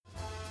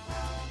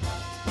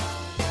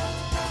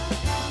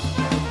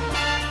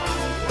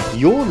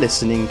You're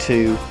listening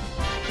to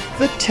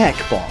The Tech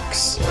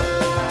Box.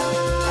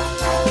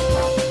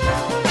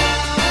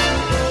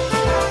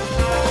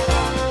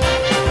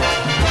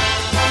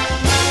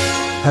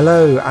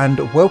 Hello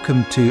and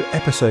welcome to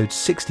episode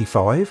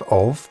 65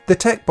 of The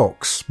Tech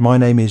Box. My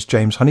name is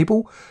James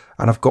Honeyball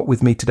and I've got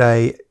with me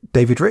today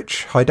David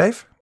Rich. Hi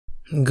Dave.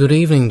 Good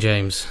evening,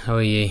 James. How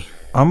are you?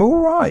 I'm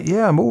alright,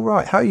 I'm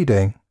alright. How are you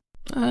doing?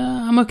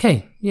 I'm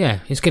okay. Yeah,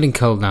 it's getting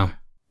cold now.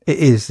 It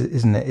is,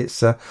 isn't it?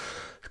 It's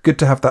good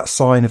to have that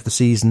sign of the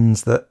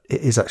seasons that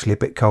it is actually a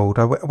bit cold.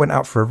 I went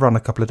out for a run a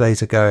couple of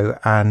days ago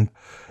and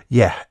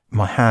yeah,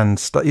 my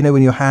hands,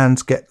 when your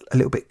hands get a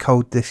little bit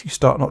cold, you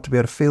start not to be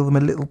able to feel them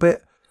a little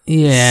bit.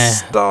 Yeah.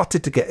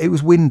 It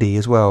was windy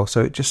as well,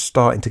 so it just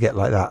starting to get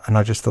like that. And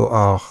I just thought,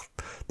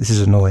 oh, this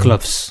is annoying.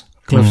 Gloves,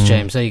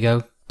 James, there you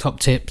go. Top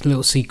tip,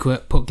 little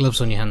secret, put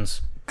gloves on your hands.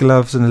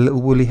 Gloves and a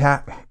little woolly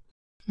hat.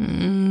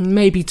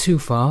 Maybe too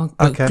far,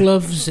 but okay.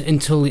 Gloves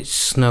until it's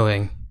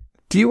snowing.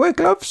 Do you wear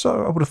gloves?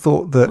 I would have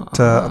thought that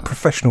a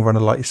professional runner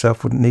like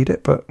yourself wouldn't need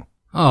it, but...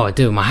 Oh, I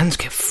do. My hands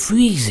get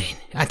freezing.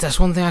 That's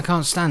one thing I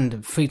can't stand.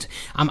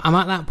 I'm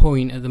at that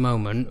point at the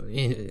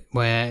moment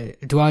where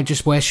do I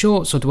just wear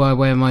shorts or do I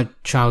wear my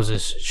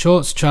trousers?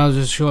 Shorts,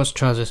 trousers.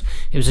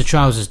 It was a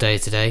trousers day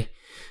today.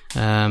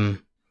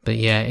 But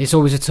yeah, it's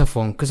always a tough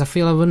one because I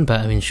feel I run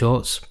better in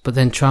shorts, but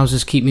then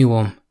trousers keep me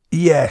warm.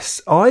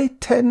 Yes, I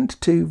tend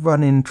to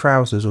run in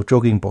trousers or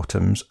jogging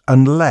bottoms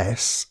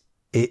unless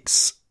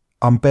it's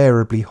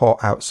unbearably hot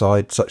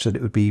outside such that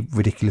it would be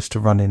ridiculous to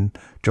run in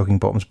jogging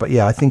bottoms. But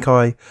yeah, I think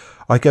I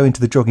go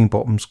into the jogging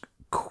bottoms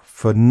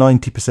for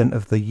 90%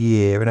 of the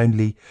year and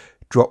only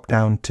drop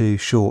down to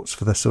shorts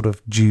for the sort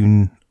of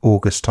June,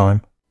 August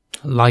time.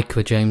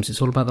 Lycra, James.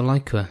 It's all about the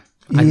Lycra.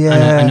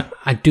 Yeah.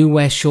 I do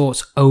wear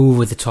shorts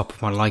over the top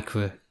of my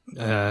Lycra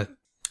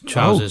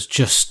trousers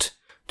just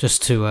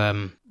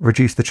to...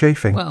 reduce the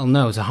chafing? Well,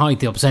 no, to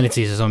hide the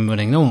obscenities as I'm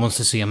running. No one wants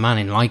to see a man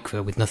in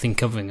Lycra with nothing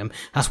covering him.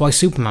 That's why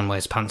Superman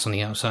wears pants on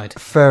the outside.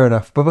 Fair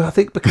enough. But I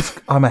think because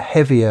I'm a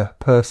heavier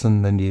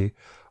person than you,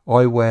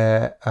 I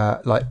wear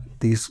like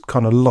these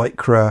kind of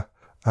Lycra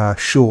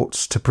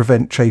shorts to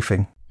prevent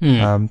chafing.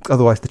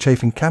 Otherwise, the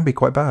chafing can be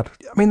quite bad.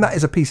 I mean, that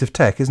is a piece of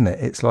tech, isn't it?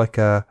 It's like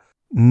a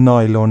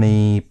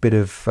nylon-y bit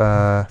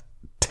of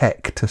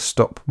tech to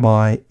stop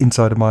my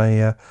inside of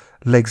my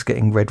legs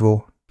getting red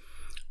raw.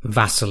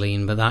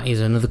 Vaseline, but that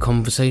is another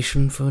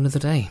conversation for another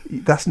day.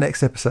 That's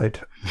next episode.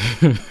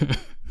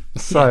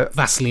 So yeah,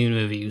 Vaseline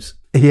reviews.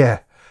 Yeah.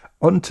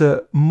 On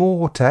to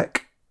more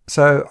tech.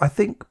 So I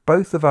think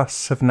both of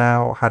us have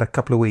now had a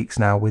couple of weeks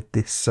now with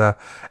this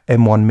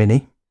M1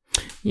 Mini.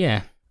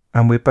 Yeah.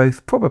 And we're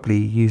both probably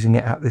using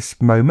it at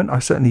this moment.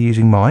 I'm certainly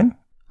using mine.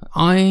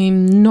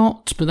 I'm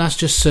not, but that's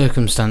just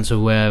circumstance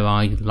of where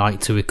I like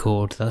to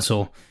record, that's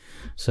all.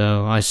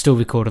 So I still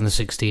record on the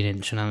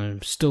 16-inch, and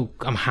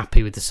I'm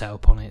happy with the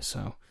setup on it.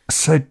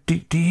 So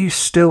do you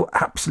still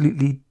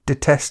absolutely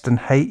detest and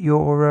hate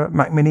your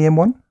Mac Mini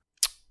M1?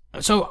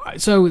 So I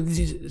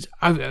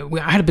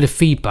had a bit of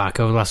feedback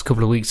over the last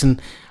couple of weeks,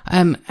 and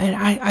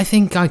I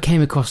think I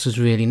came across as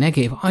really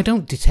negative. I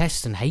don't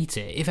detest and hate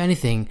it. If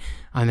anything,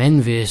 I'm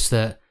envious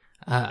that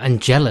and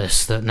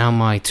jealous that now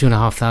my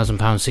 £2,500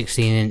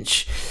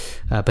 16-inch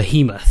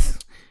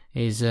behemoth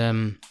is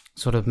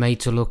sort of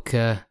made to look.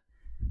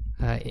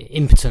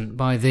 Impotent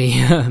by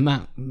the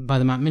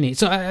Mac Mini.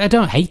 So I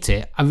don't hate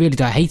it. I really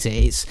don't hate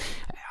it.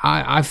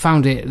 I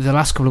found it the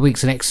last couple of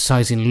weeks an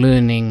exercise in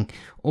learning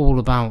all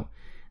about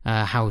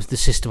how the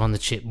system on the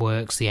chip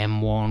works, the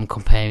M1,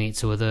 comparing it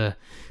to other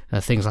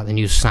things like the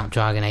new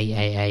Snapdragon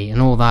 888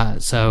 and all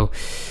that. So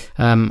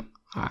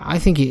I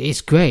think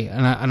it's great,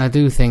 and I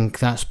do think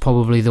that's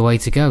probably the way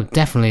to go.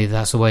 Definitely,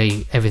 that's the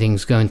way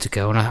everything's going to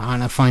go, and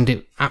I find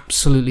it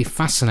absolutely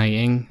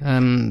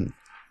fascinating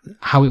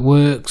how it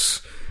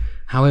works.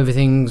 How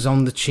everything's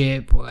on the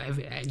chip, a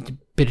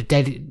bit of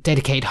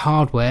dedicated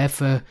hardware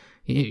for,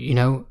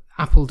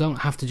 Apple don't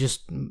have to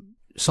just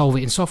solve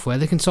it in software,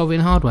 they can solve it in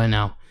hardware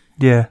now.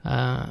 Yeah.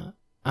 And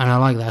I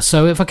like that.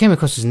 So if I came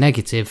across as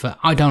negative,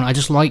 I don't. I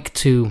just like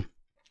to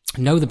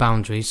know the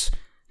boundaries,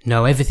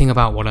 know everything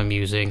about what I'm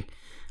using,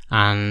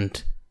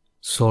 and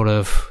sort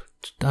of,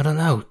 I don't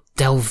know,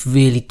 delve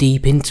really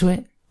deep into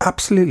it.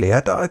 Absolutely.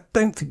 I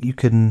don't think you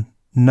can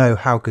know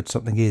how good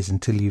something is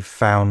until you've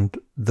found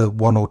the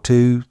one or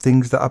two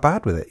things that are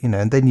bad with it,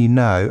 and then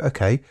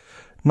okay,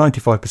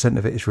 95%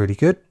 of it is really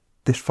good,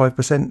 this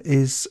 5%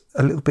 is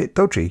a little bit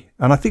dodgy.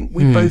 And I think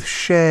we both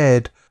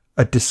shared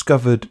a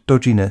discovered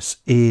dodginess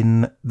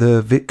in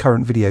the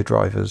current video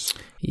drivers.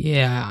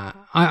 Yeah,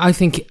 I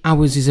think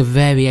ours is a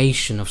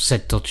variation of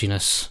said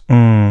dodginess.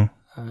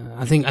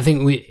 I think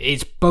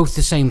it's both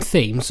the same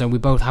theme, so we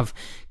both have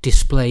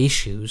display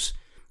issues.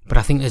 But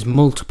I think there's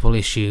multiple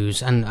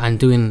issues, and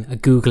doing a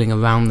Googling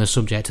around the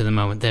subject at the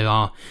moment, there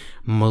are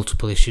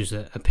multiple issues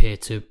that appear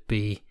to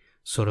be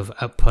sort of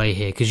at play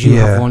here. Because you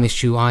have one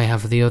issue, I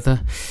have the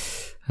other.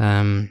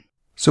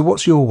 So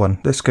what's your one?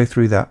 Let's go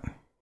through that.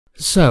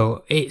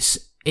 So it's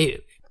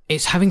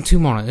having two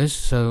monitors.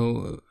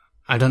 So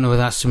I don't know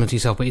whether that's similar to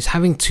yourself, but it's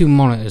having two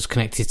monitors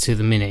connected to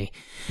the Mini.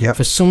 Yep.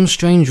 For some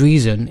strange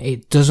reason,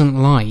 it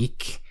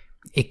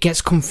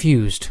gets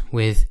confused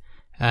with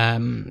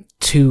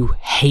two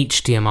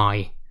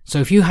HDMI. So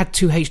if you had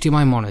two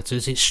HDMI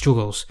monitors, it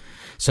struggles.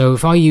 So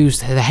if I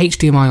used the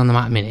HDMI on the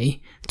Mac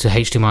Mini to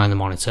HDMI on the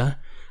monitor,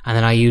 and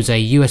then I use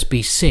a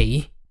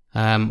USB-C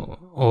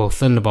or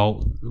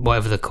Thunderbolt,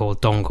 whatever they're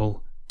called,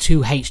 dongle,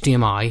 to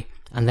HDMI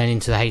and then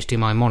into the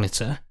HDMI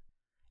monitor,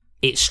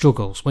 it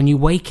struggles. When you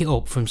wake it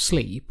up from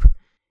sleep,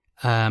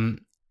 the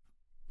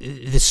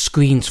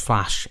screens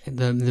flash.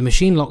 The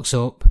machine locks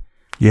up.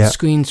 Yeah.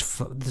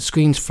 The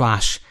screens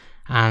flash,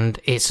 and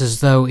it's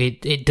as though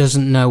it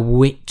doesn't know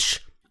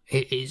which.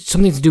 It's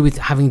something to do with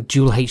having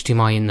dual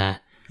HDMI in there.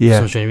 Yeah.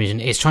 For some strange reason,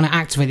 it's trying to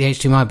activate the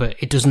HDMI, but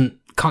it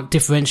can't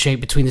differentiate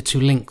between the two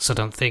links. I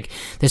don't think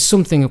there's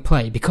something at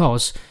play,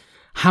 because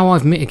how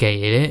I've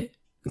mitigated it,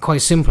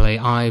 quite simply,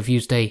 I've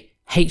used a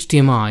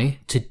HDMI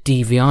to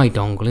DVI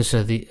dongle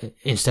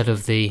instead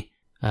of the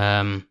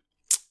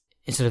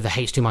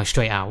HDMI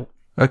straight out.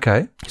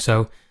 Okay.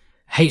 So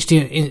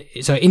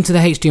into the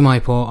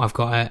HDMI port, I've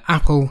got an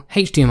Apple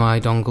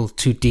HDMI dongle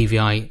to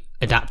DVI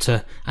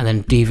adapter, and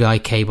then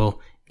DVI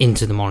cable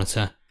into the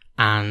monitor,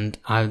 and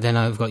I've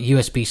got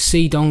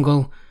USB-C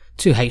dongle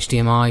to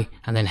HDMI,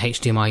 and then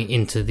HDMI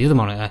into the other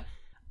monitor.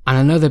 And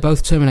I know they're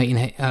both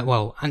terminating.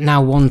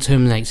 Now one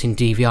terminates in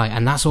DVI,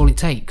 and that's all it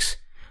takes.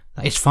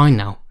 It's fine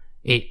now.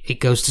 It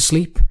goes to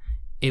sleep.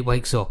 It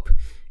wakes up.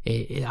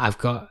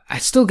 I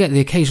still get the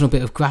occasional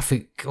bit of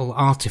graphical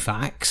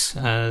artifacts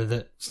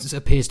that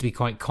appears to be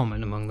quite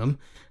common among them.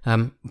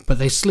 But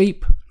they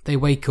sleep. They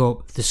wake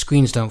up. The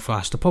screens don't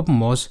flash. The problem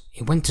was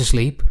it went to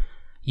sleep.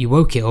 You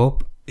woke it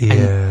up. Yeah.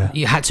 And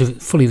you had to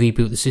fully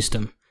reboot the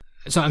system.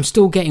 So I'm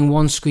still getting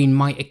one screen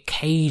might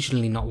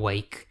occasionally not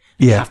wake.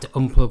 Yeah. You have to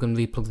unplug and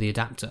replug the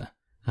adapter.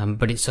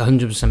 But it's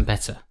 100%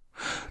 better.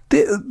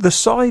 The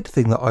side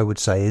thing that I would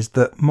say is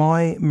that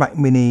my Mac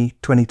Mini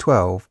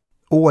 2012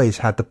 always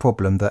had the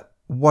problem that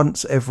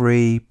once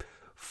every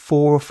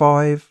 4 or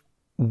 5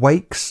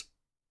 wakes,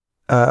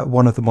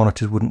 one of the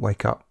monitors wouldn't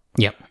wake up.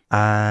 Yep.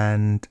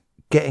 And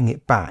getting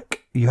it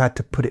back, you had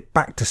to put it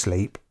back to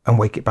sleep and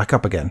wake it back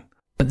up again.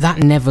 But that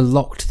never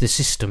locked the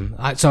system.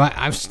 I've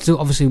still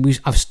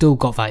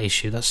got that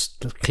issue. That's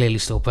clearly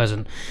still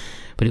present.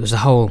 But it was the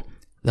whole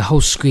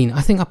screen.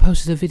 I think I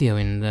posted a video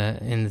in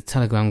the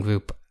Telegram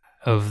group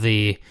of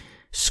the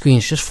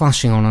screens just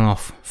flashing on and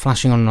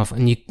off,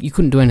 and you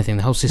couldn't do anything.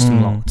 The whole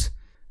system locked.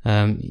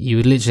 You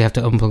would literally have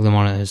to unplug the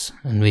monitors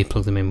and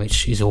replug them in,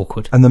 which is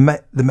awkward. And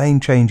the main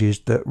change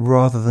is that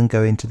rather than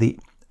go into the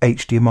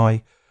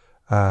HDMI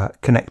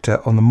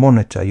connector on the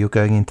monitor, you're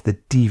going into the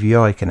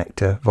DVI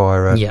connector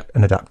via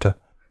an adapter.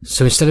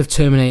 So instead of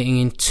terminating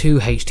in 2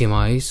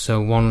 HDMIs,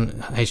 so one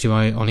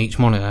HDMI on each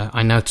monitor,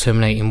 I now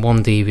terminate in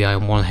one DVI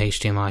and one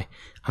HDMI.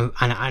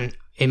 And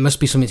it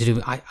must be something to do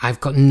with... I've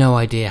got no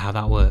idea how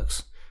that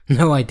works.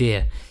 No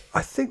idea.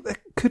 I think there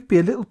could be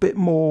a little bit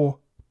more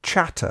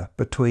chatter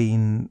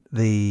between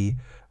the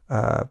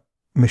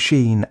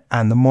machine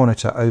and the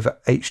monitor over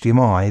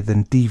HDMI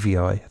than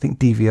DVI. I think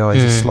DVI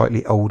is a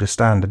slightly older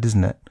standard,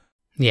 isn't it?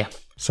 Yeah.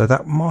 So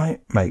that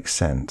might make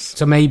sense.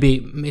 So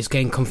maybe it's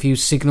getting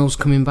confused signals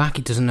coming back.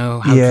 It doesn't know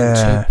how to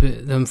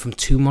interpret them from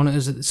 2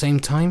 monitors at the same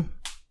time.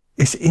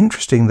 It's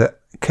interesting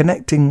that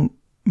connecting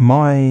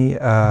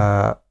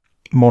my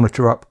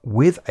monitor up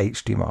with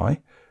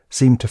HDMI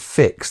seemed to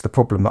fix the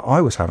problem that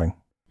I was having.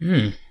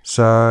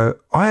 So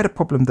I had a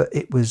problem that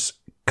it was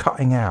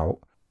cutting out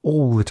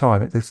all the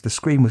time. The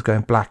screen was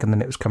going black and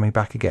then it was coming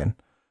back again.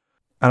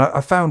 And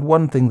I found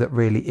one thing that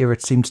really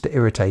seems to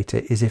irritate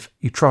it is if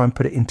you try and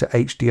put it into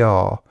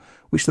HDR,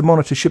 which the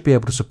monitor should be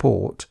able to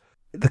support,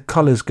 the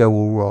colours go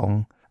all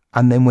wrong.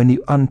 And then when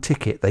you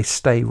untick it, they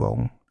stay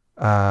wrong.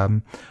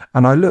 And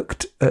I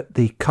looked at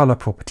the colour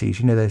properties.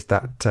 You know, there's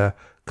that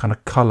kind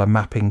of colour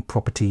mapping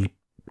property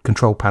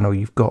control panel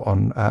you've got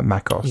on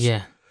macOS.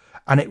 Yeah.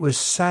 And it was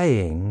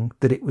saying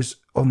that it was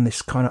on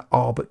this kind of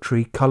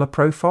arbitrary colour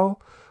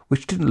profile,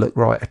 which didn't look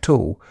right at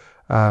all.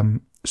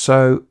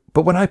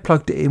 But when I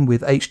plugged it in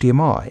with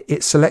HDMI,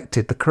 it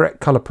selected the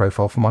correct colour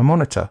profile for my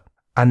monitor.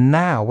 And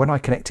now when I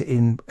connect it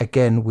in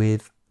again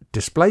with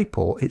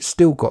DisplayPort, it's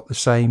still got the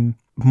same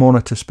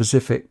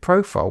monitor-specific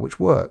profile, which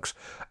works.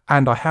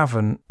 And I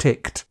haven't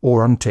ticked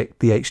or unticked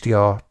the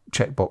HDR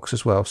checkbox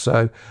as well.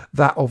 So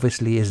that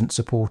obviously isn't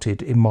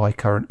supported in my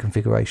current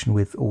configuration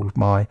with all of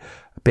my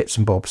bits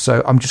and bobs.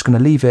 So I'm just going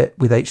to leave it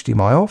with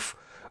HDMI off,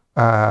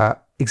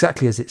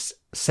 exactly as it's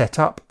set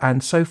up,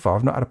 and so far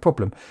I've not had a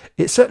problem.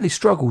 It certainly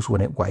struggles when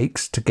it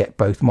wakes to get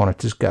both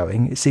monitors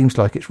going. It seems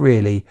like it's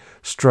really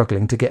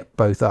struggling to get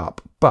both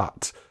up,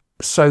 but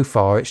so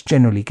far it's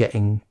generally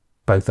getting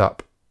both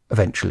up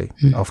eventually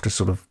after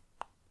sort of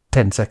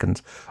 10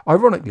 seconds.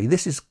 Ironically,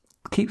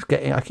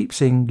 I keep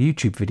seeing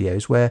YouTube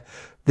videos where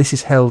this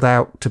is held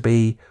out to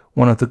be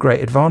one of the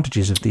great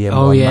advantages of the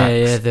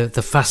M1 Max.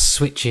 The fast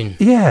switching.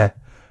 Yeah,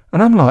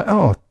 and I'm like,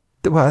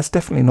 well, that's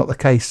definitely not the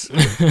case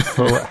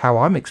for how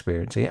I'm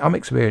experiencing it. I'm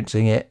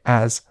experiencing it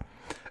as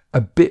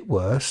a bit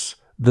worse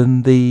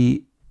than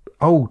the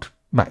old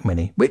Mac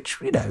Mini, which,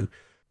 yeah,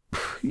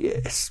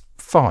 it's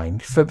fine.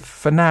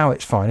 For now,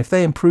 it's fine. If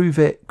they improve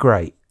it,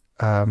 great.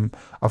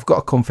 I've got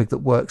a config that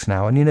works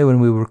now. And when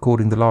we were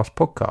recording the last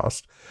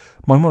podcast,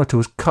 my monitor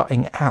was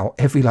cutting out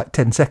every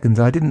 10 seconds.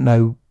 And I didn't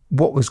know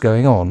what was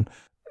going on.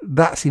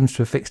 That seems to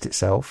have fixed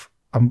itself.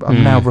 I'm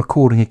now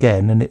recording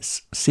again, and it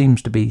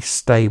seems to be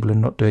stable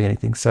and not doing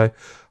anything. So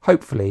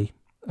hopefully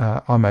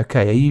I'm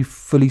okay. Are you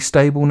fully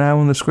stable now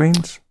on the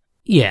screens?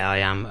 Yeah, I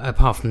am.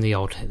 Apart from the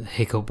odd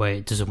hiccup where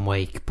it doesn't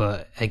wake,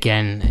 but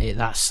again,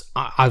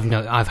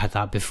 I've had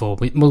that before.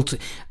 With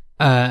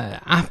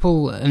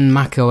Apple and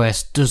Mac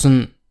OS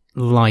doesn't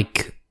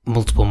like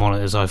multiple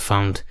monitors. I've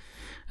found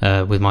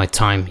with my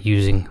time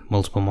using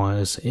multiple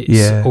monitors,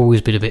 it's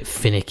always been a bit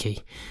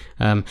finicky.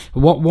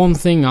 One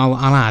thing I'll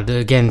add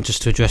again,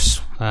 just to address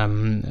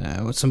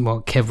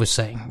what Kev was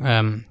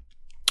saying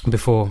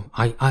before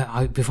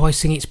I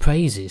sing its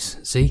praises.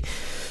 See.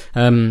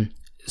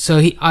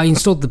 So I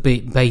installed the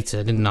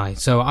beta, didn't I?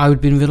 So I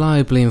had been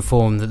reliably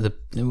informed that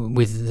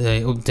with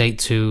the update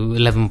to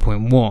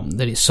 11.1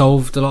 that it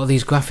solved a lot of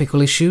these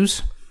graphical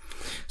issues.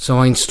 So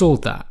I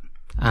installed that,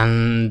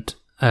 and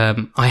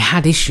I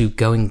had issue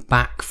going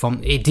back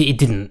from it. It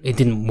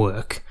didn't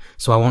work.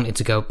 So I wanted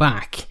to go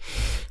back,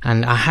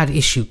 and I had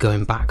issue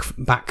going back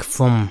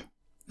from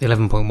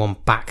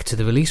 11.1 back to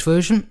the release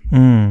version,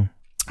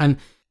 and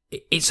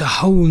it's a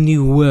whole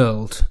new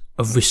world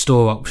of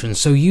restore options.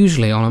 So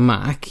usually on a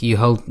Mac, you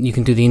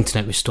can do the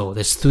internet restore.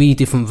 There's 3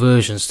 different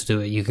versions to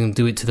do it. You can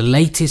do it to the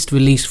latest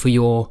release for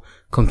your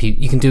computer.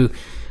 You can do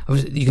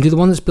the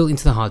one that's built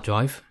into the hard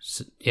drive.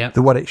 So, yeah,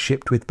 the one it's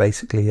shipped with,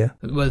 basically. Yeah.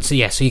 Well, so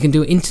you can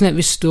do internet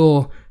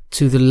restore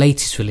to the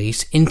latest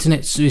release, internet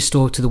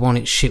restore to the one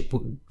it's shipped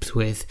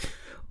with,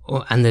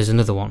 and there's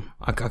another one.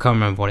 I can't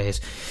remember what it is.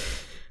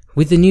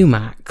 With the new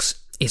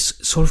Macs,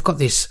 it's sort of got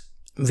this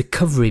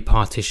recovery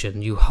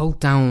partition. You hold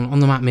down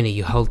on the Mac Mini,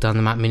 you hold down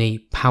the Mac Mini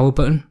power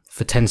button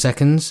for 10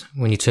 seconds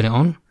when you turn it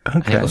on,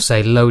 and it will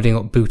say loading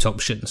up boot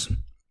options,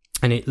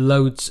 and it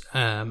loads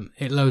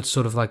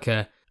sort of like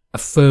a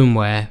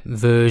firmware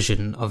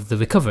version of the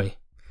recovery.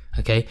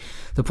 Okay,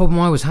 the problem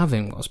I was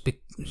having was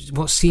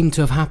what seemed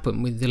to have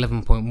happened with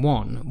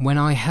 11.1. When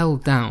I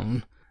held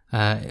down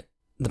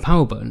the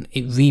power button,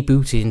 it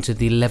rebooted into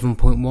the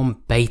 11.1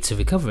 beta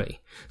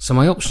recovery. So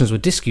my options were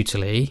disk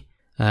utility,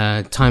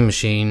 Time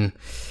Machine,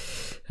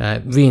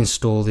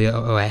 reinstall the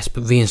OS,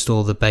 but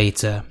reinstall the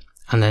beta,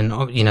 and then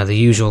the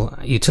usual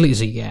utilities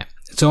that you get.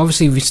 So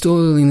obviously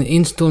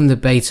installing the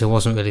beta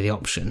wasn't really the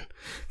option.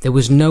 There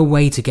was no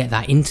way to get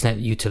that internet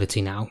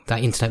utility now,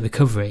 that internet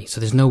recovery. So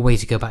there's no way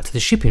to go back to the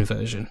shipping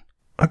version.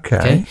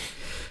 Okay.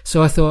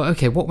 So I thought,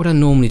 okay, what would I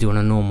normally do on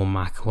a normal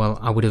Mac? Well,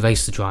 I would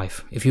erase the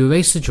drive. If you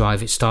erase the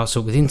drive, it starts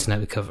up with internet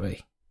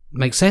recovery.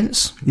 Make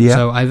sense? Yeah.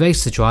 So I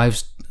erased the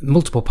drives,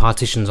 multiple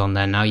partitions on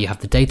there now. You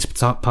have the data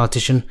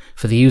partition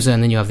for the user,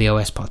 and then you have the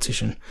OS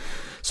partition.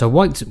 So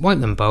wiped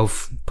them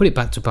both, put it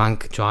back to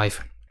blank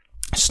drive,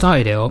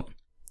 started it up.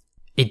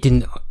 It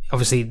didn't,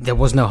 obviously there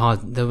was no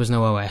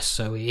OS,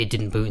 so it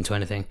didn't boot into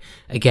anything.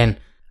 Again,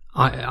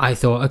 I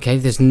thought, okay,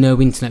 there's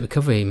no internet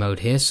recovery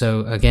mode here.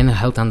 So again, I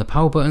held down the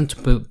power button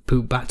to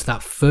boot back to that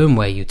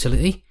firmware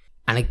utility.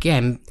 And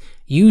again,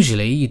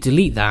 usually you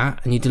delete that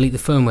and you delete the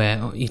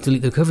firmware, you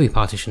delete the recovery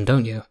partition,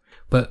 don't you?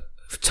 But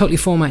totally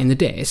formatting the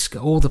disk,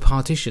 all the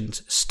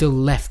partitions still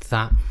left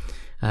that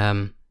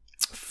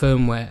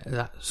firmware,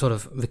 that sort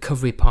of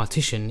recovery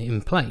partition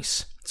in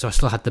place. So I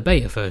still had the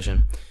beta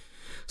version.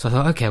 So I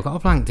thought, okay, I've got a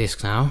blank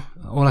disk now.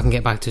 All I can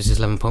get back to is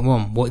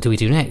 11.1. What do we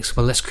do next?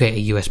 Well, let's create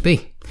a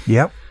USB.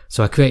 Yep.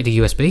 So I created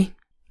a USB,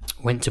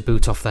 went to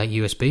boot off that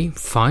USB.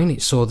 Fine,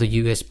 it saw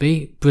the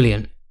USB.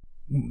 Brilliant.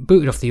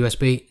 Booted off the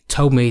USB,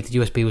 told me the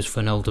USB was for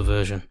an older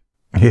version.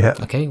 Yeah.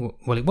 Okay,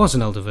 well, it was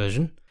an older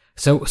version.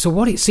 So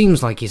what it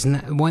seems like is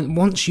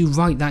once you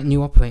write that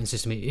new operating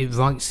system, it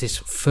writes this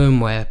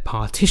firmware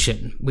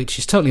partition, which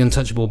is totally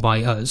untouchable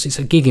by us. It's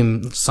a gig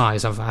in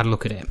size. I've had a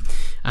look at it.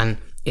 And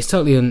it's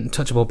totally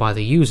untouchable by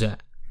the user.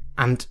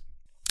 And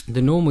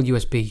the normal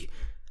USB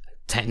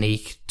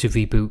technique to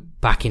reboot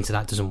back into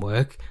that doesn't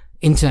work.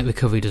 Internet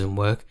recovery doesn't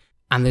work.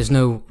 And there's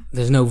no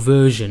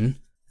version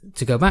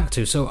to go back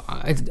to. So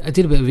I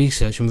did a bit of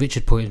research, and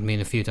Richard pointed me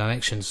in a few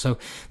directions. So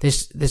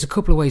there's a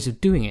couple of ways of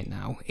doing it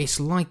now. It's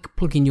like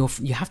plugging you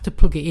have to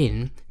plug it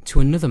in to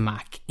another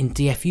Mac in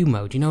DFU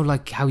mode. You know,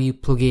 like how you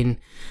plug in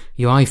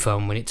your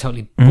iPhone when it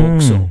totally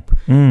bulks up.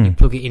 You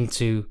plug it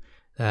into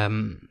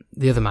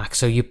the other Mac.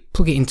 So you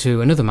plug it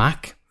into another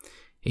Mac.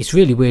 It's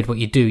really weird what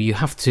you do. You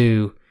have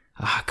to,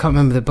 I can't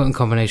remember the button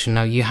combination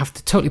now. You have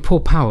to totally pull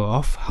power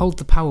off, hold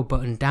the power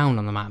button down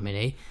on the Mac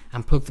Mini,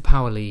 and plug the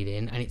power lead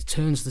in, and it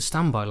turns the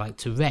standby light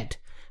to red,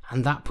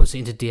 and that puts it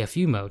into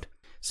DFU mode.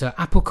 So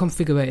Apple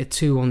Configurator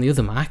 2 on the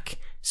other Mac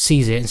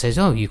sees it and says,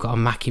 oh, you've got a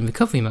Mac in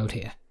recovery mode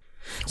here.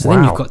 So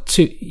then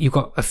you've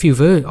got a few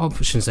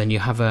options. Then you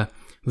have a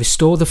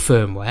restore the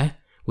firmware,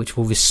 which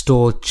will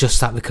restore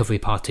just that recovery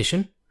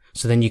partition.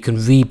 So then you can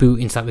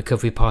reboot into that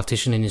recovery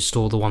partition and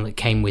install the one that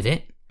came with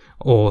it.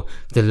 or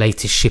the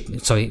latest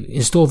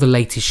install the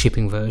latest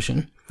shipping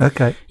version.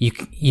 Okay.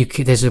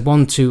 There's a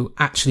one to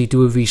actually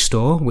do a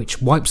restore,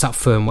 which wipes that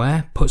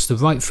firmware, puts the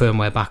right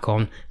firmware back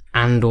on,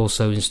 and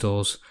also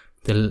installs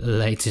the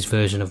latest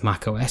version of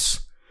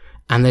macOS.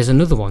 And there's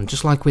another one,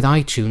 just like with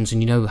iTunes,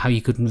 and you know how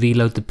you could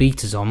reload the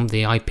betas on,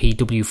 the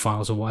IPW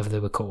files or whatever they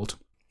were called.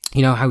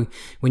 You know how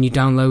when you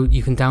can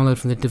download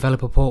from the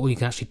developer portal, you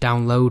can actually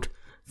download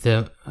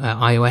the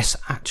iOS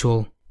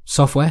actual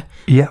software?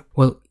 Yeah.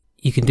 Well,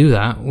 you can do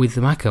that with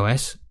the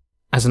macOS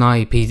as an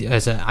I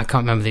can't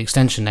remember the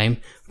extension name,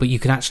 but you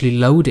can actually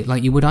load it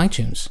like you would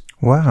iTunes.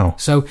 Wow.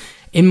 So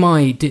in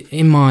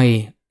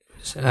my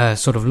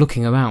sort of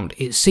looking around,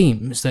 it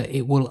seems that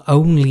it will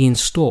only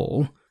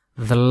install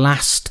the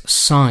last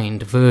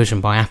signed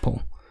version by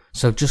Apple.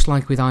 So just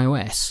like with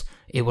iOS,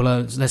 it will.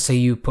 Let's say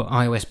you put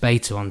iOS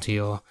beta onto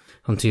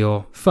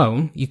your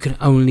phone, you can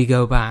only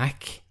go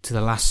back to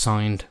the last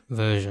signed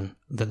version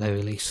that they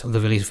release, or the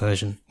release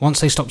version. Once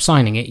they stop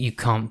signing it, you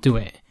can't do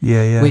it.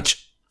 Yeah.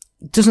 Which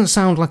doesn't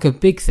sound like a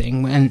big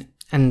thing,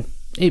 and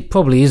it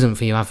probably isn't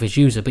for your average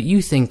user. But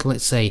you think,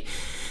 let's say,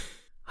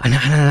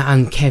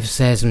 and Kev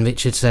says and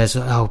Richard says,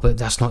 oh, but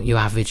that's not your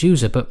average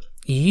user. But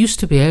you used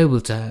to be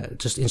able to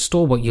just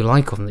install what you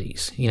like on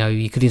these. You know,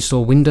 you could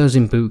install Windows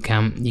in Boot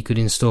Camp, you could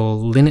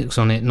install Linux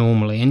on it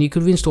normally, and you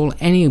could install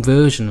any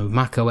version of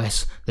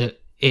macOS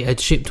that it had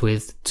shipped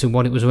with to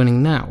what it was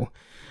running now.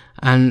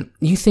 And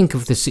you think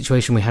of the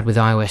situation we had with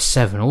iOS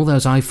 7, all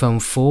those iPhone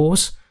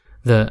 4s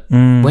that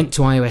went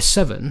to iOS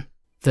 7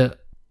 that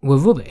were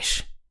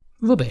rubbish.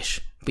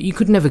 But you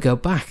could never go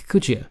back,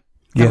 could you?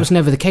 That was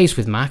never the case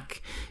with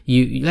Mac.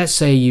 Let's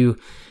say you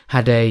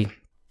had a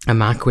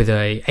Mac with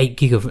a 8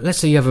 gig of, let's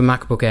say you have a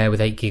MacBook Air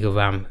with 8 gig of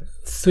RAM,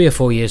 3 or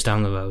 4 years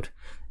down the road.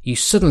 You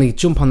suddenly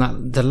jump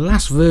on the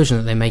last version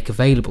that they make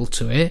available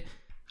to it,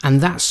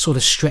 and that's sort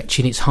of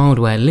stretching its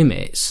hardware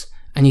limits.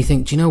 And you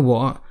think, do you know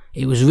what?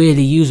 It was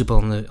really usable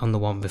on the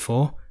one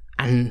before,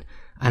 and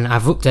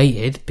I've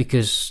updated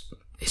because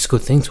it's a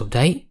good thing to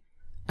update.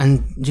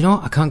 And do you know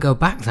what? I can't go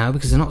back now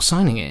because they're not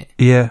signing it.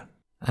 Yeah.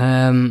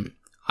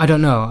 I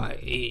don't know.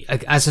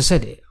 As I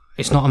said,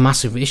 it's not a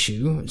massive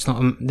issue. It's not.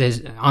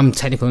 I'm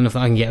technical enough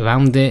that I can get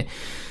around it.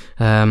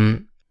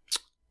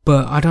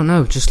 But I don't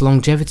know. Just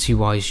longevity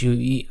wise,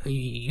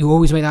 you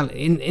always make that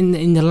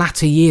in the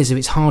latter years of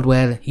its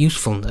hardware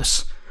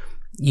usefulness.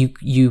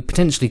 You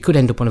potentially could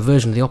end up on a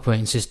version of the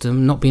operating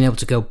system not being able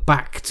to go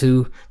back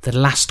to the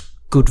last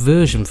good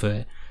version for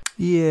it.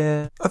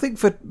 Yeah, I think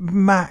for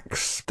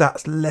Macs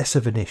that's less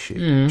of an issue.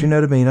 Do you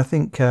know what I mean? I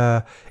think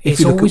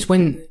it's always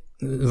when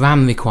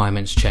RAM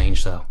requirements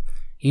change, though.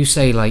 You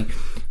say, like,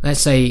 let's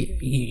say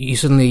you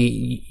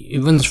suddenly,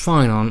 it runs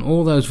fine on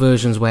all those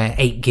versions where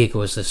 8 gig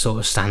was the sort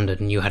of standard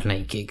and you had an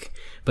 8 gig.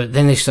 But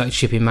then they started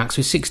shipping Macs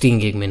with 16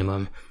 gig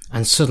minimum,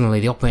 and suddenly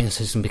the operating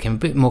system became a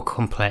bit more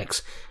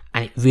complex,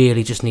 and it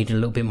really just needed a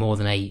little bit more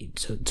than 8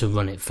 to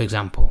run it, for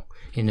example,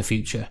 in the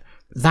future.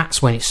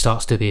 That's when it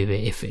starts to be a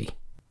bit iffy,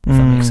 if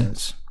that makes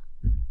sense.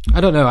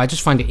 I don't know, I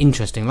just find it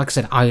interesting. Like I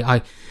said,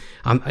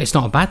 it's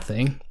not a bad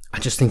thing. I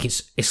just think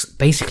it's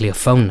basically a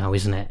phone now,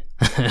 isn't it?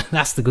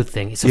 That's the good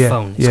thing. It's a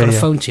phone. It's got a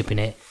phone chip in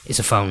it. It's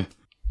a phone.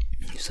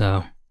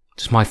 So,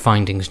 just my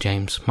findings,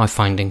 James. My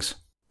findings.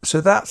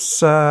 So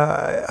that's,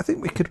 I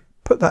think we could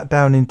put that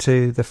down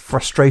into the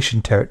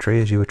frustration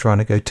territory as you were trying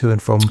to go to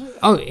and from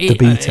the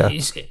beta.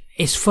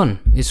 It's fun.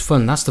 It's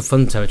fun. That's the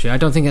fun territory. I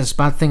don't think it's a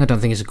bad thing. I don't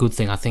think it's a good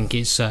thing. I think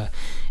it's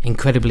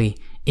incredibly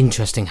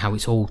interesting how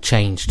it's all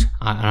changed.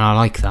 And I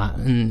like that.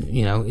 And,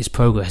 you know, it's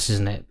progress,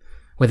 isn't it?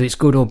 Whether it's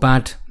good or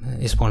bad,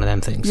 it's one of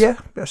them things. Yeah,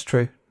 that's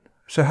true.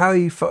 So how are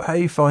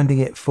you finding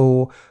it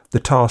for the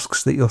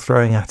tasks that you're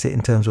throwing at it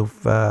in terms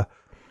of,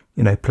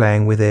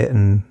 playing with it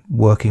and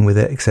working with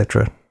it,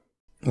 etc.?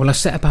 Well, I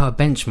set about a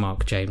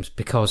benchmark, James,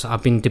 because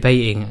I've been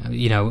debating,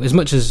 as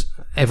much as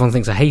everyone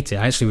thinks I hate it,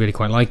 I actually really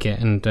quite like it.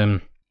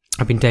 And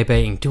I've been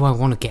debating, do I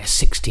want to get a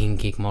 16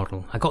 gig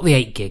model? I got the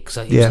 8 gig because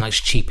it was a nice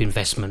cheap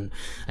investment.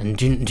 And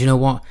do you know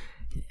what?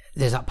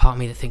 There's that part of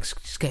me that thinks,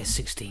 just get a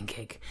 16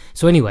 gig.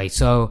 So anyway,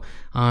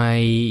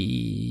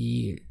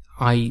 I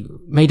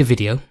made a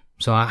video.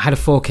 So I had a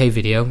 4K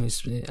video,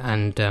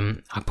 and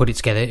I put it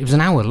together. It was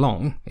an hour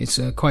long. It's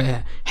quite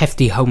a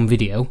hefty home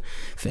video.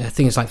 I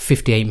think it's like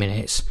 58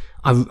 minutes.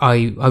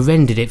 I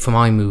rendered it from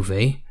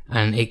iMovie,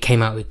 and it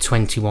came out with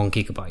 21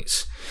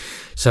 gigabytes.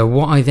 So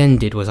what I then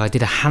did was I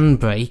did a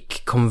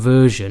handbrake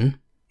conversion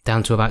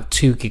down to about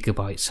 2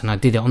 gigabytes, and I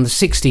did it on the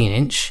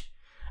 16-inch,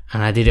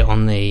 and I did it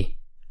on the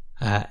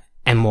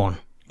M1.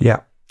 Yeah.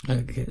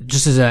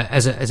 Just as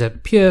a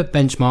pure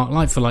benchmark,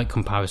 like-for-like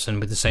comparison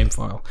with the same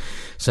file.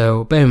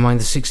 So bear in mind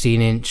the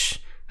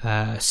 16-inch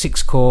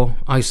 6-core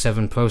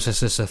i7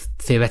 processor, so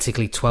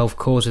theoretically 12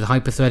 cores with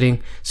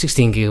hyperthreading,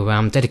 16 gig of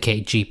RAM,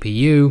 dedicated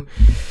GPU.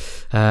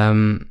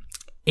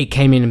 It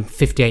came in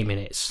 58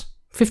 minutes.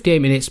 58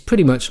 minutes,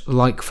 pretty much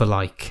like for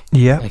like.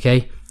 Yeah.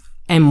 Okay.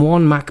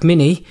 M1 Mac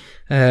Mini,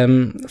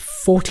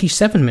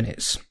 47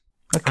 minutes.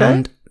 Okay.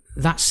 And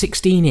that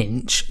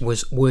 16-inch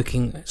was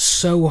working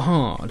so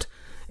hard.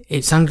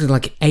 it sounded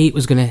like it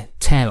was going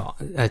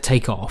to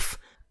take off,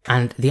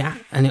 and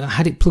it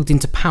had it plugged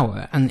into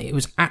power, and it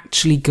was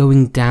actually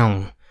going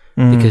down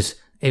because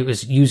it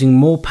was using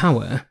more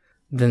power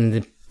than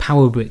the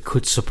power brick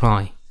could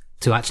supply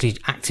to actually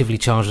actively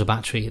charge the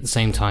battery at the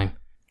same time.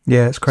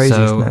 Yeah, it's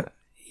crazy, isn't it?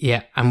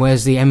 Yeah, and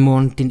whereas the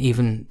M1 didn't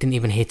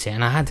even hit it,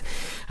 and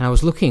I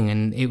was looking,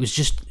 and it was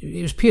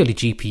purely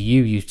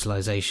GPU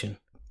utilization,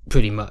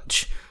 pretty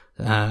much.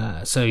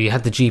 So you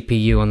had the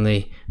GPU on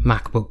the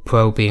MacBook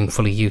Pro being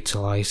fully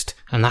utilized,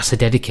 and that's a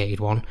dedicated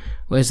one.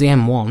 Whereas the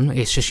M1,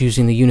 it's just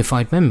using the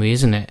unified memory,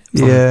 isn't it?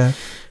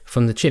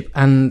 From the chip,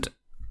 and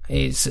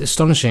it's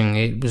astonishing.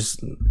 It was,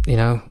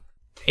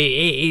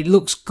 it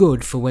looks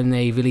good for when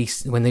they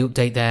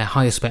update their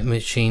higher spec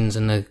machines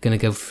and they're going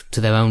to go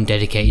to their own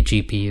dedicated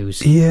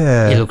GPUs.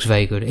 Yeah. It looks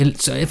very good.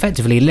 It's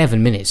effectively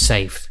 11 minutes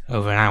saved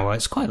over an hour.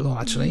 It's quite a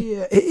lot, actually.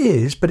 Yeah, it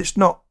is, but it's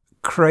not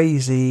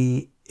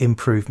crazy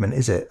improvement,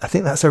 is it? I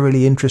think that's a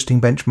really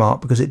interesting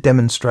benchmark because it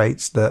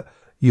demonstrates that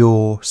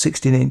your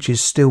 16 inch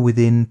is still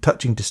within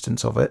touching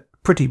distance of it.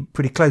 Pretty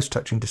close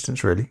touching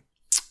distance, really.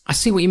 I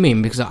see what you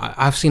mean, because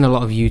I've seen a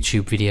lot of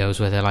YouTube videos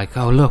where they're like,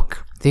 oh,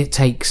 look, it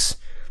takes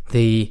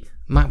the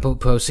MacBook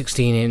Pro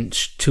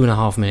 16-inch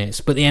 2.5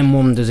 minutes, but the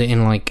M1 does it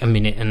in like a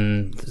minute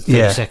and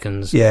 30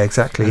 seconds. Yeah,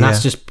 exactly. And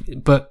that's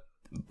just... But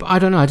I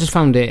don't know, I just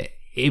found it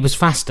was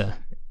faster.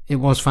 It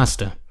was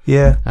faster.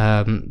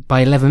 Yeah.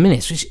 By 11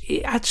 minutes, which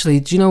actually,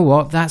 do you know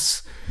what?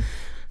 It's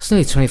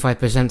nearly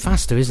 25%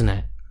 faster, isn't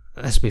it?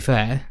 Let's be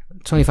fair.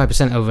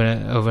 25% over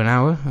an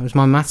hour. Was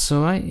my maths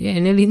all right? Yeah,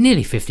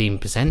 nearly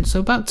 15%. So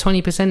about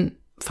 20%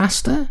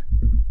 faster,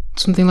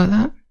 something like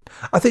that.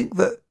 I think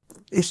that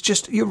it's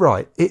just, you're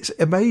right. It's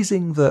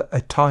amazing that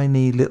a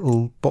tiny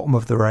little bottom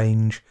of the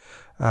range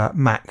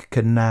Mac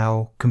can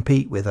now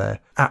compete with a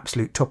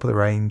absolute top of the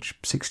range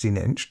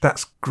 16-inch.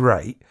 That's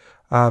great.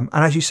 And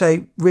as you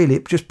say, really,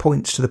 it just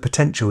points to the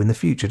potential in the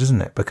future,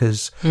 doesn't it?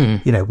 Because,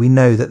 we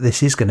know that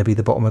this is going to be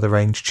the bottom of the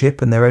range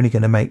chip, and they're only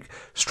going to make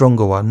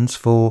stronger ones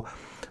for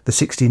the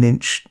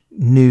 16-inch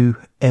new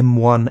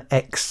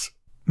M1X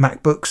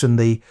MacBooks and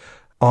the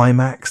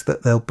iMacs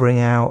that they'll bring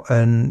out,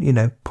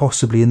 and,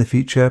 possibly in the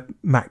future,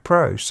 Mac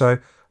Pro. So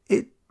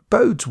it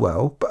bodes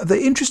well. But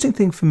the interesting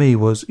thing for me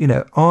was,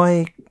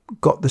 I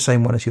got the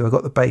same one as you. I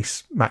got the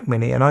base Mac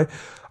Mini, and I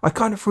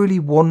kind of really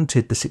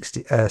wanted the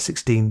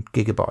 16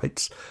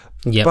 gigabytes.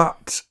 Yep.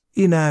 But,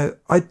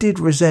 I did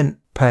resent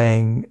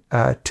paying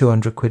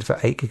 200 quid for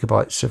 8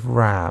 gigabytes of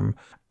RAM.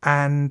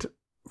 And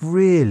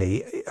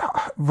really,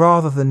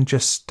 rather than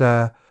just,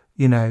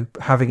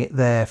 having it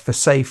there for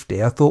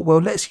safety, I thought, well,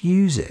 let's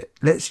use it.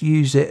 Let's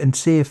use it and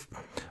see if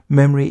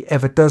memory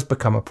ever does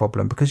become a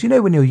problem. Because,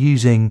 when you're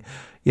using,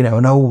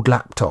 an old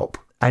laptop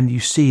and you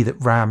see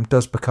that RAM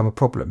does become a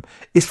problem,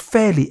 it's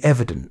fairly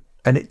evident.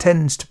 And it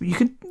tends to be,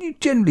 you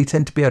generally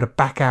tend to be able to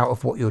back out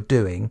of what you're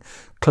doing,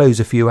 close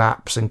a few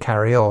apps and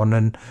carry on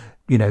and,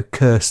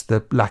 curse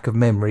the lack of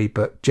memory,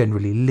 but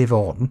generally live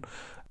on.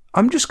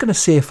 I'm just going to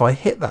see if I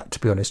hit that, to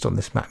be honest, on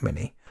this Mac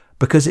Mini,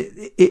 because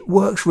it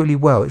works really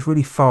well. It's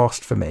really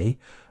fast for me.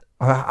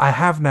 I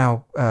have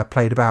now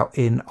played about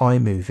in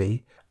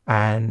iMovie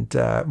and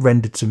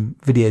rendered some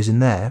videos in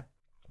there,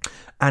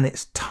 and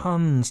it's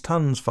tons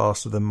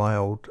faster than my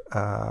old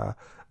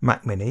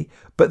Mac Mini.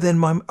 But then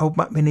my old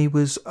Mac Mini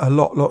was a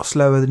lot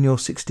slower than your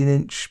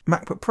 16-inch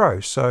MacBook Pro,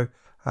 so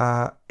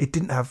it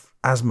didn't have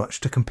as much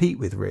to compete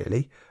with,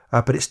 really.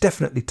 But it's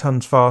definitely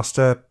tons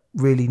faster,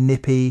 really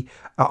nippy.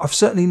 I've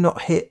certainly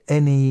not hit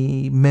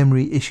any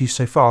memory issues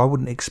so far. I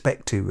wouldn't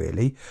expect to,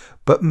 really.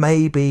 But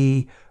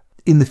maybe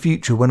in the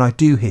future, when I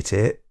do hit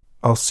it,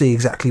 I'll see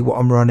exactly what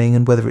I'm running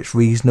and whether it's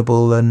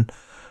reasonable, and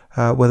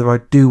whether I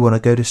do want to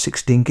go to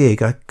 16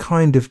 gig. I'm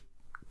kind of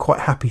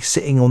quite happy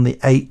sitting on the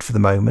 8 for the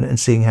moment and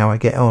seeing how I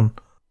get on.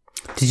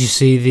 Did you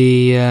see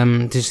the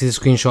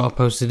screenshot I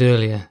posted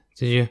earlier?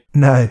 Did you?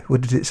 No.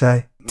 What did it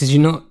say? Did you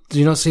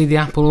not see the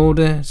Apple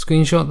order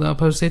screenshot that I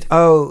posted?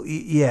 Oh,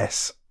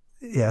 yes.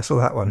 Yeah, I saw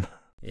that one.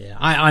 Yeah,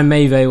 I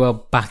may very well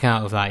back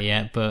out of that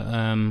yet, but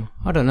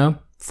I don't know.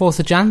 4th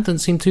of Jan doesn't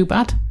seem too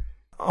bad.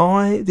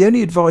 The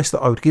only advice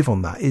that I would give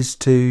on that is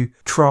to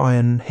try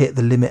and hit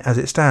the limit as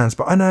it stands.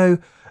 But I know,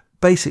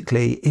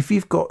 basically, if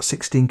you've got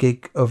 16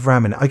 gig of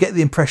RAM in it, I get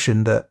the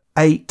impression that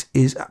 8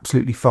 is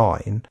absolutely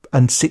fine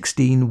and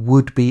 16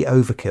 would be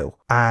overkill.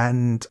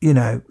 And,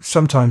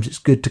 sometimes it's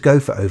good to go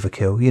for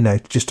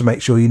overkill, just to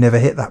make sure you never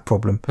hit that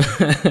problem.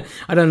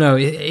 I don't know.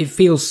 It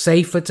feels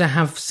safer to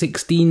have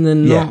 16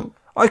 than not.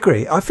 I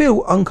agree. I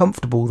feel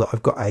uncomfortable that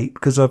I've got 8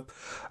 because I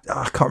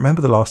can't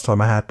remember the last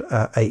time I had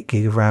 8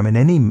 gig of RAM in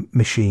any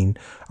machine.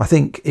 I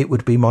think it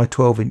would be my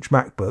 12-inch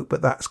MacBook,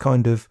 but that's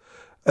kind of,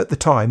 at the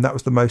time, that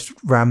was the most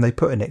RAM they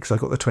put in it because I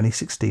got the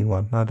 2016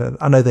 one.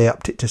 I know they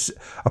upped it to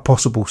a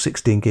possible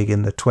 16 gig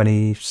in the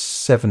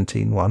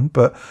 2017 one,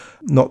 but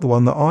not the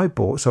one that I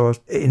bought. So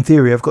in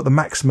theory, I've got the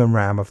maximum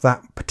RAM of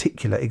that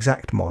particular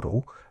exact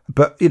model.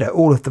 But,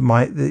 all of the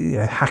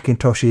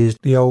Hackintoshes,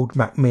 the old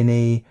Mac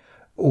Mini,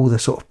 all the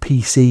sort of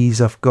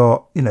PCs I've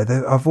got,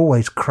 I've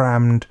always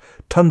crammed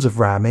tons of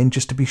RAM in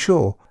just to be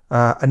sure.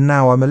 And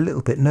now I'm a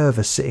little bit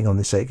nervous sitting on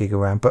this 8GB of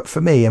RAM. But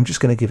for me, I'm just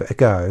going to give it a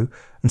go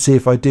and see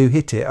if I do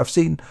hit it. I've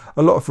seen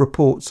a lot of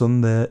reports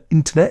on the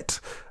internet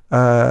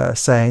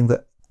saying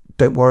that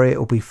don't worry,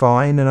 it'll be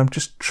fine. And I'm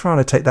just trying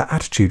to take that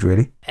attitude,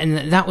 really.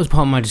 And that was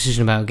part of my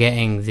decision about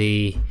getting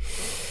the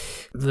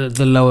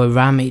lower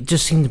RAM. It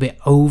just seemed a bit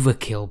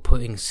overkill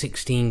putting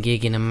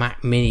 16GB in a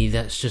Mac Mini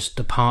that's just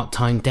a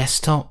part-time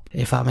desktop,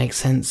 if that makes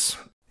sense.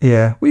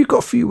 Yeah, well, you've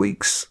got a few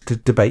weeks to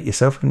debate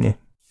yourself, haven't you?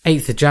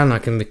 8th of Jan I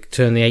can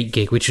return the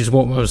 8GB, which is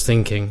what I was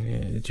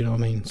thinking. Do you know what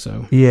I mean?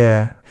 So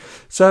yeah.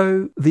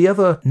 So the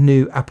other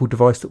new Apple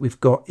device that we've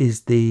got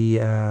is the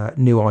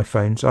new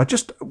iPhone. So I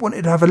just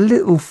wanted to have a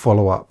little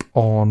follow-up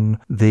on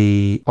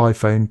the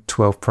iPhone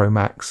 12 Pro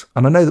Max.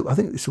 And I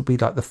think this will be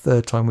like the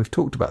third time we've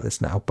talked about this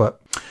now, but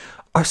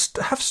I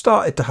have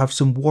started to have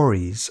some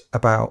worries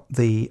about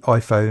the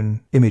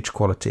iPhone image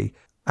quality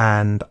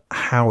and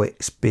how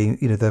it's being,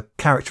 the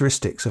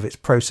characteristics of its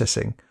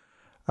processing.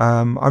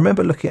 I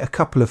remember looking at a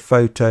couple of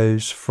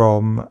photos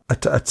from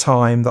a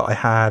time that I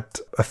had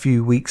a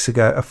few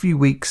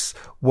weeks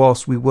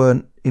whilst we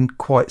weren't in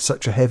quite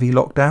such a heavy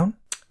lockdown.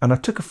 And I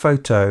took a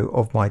photo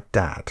of my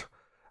dad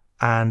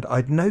and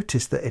I'd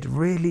noticed that it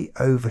really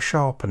over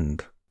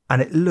sharpened and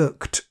it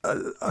looked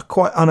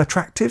quite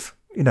unattractive.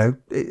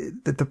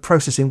 The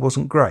processing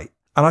wasn't great.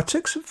 And I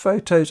took some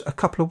photos a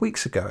couple of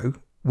weeks ago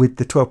with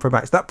the 12 Pro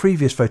Max. That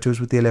previous photo was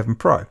with the 11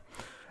 Pro.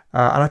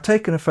 And I've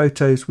taken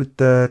photos with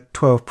the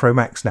 12 Pro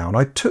Max now, and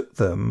I took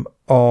them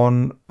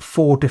on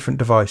 4 different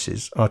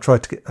devices. And I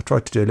tried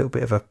to do a little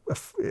bit of a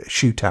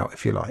shootout,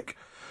 if you like.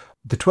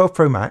 The 12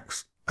 Pro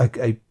Max,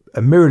 a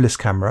mirrorless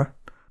camera,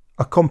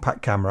 a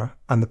compact camera,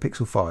 and the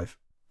Pixel 5.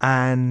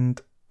 And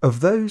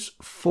of those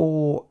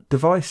 4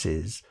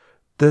 devices,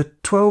 the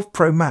 12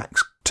 Pro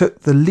Max took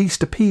the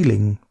least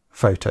appealing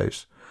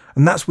photos,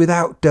 and that's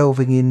without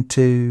delving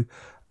into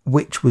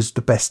which was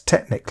the best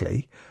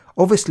technically.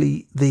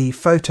 Obviously, the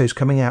photos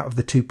coming out of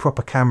the 2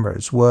 proper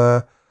cameras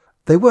weren't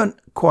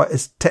quite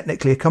as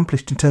technically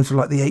accomplished in terms of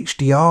like the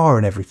HDR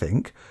and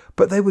everything,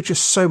 but they were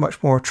just so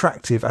much more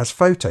attractive as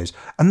photos.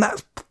 And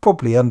that's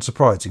probably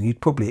unsurprising.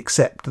 You'd probably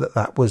accept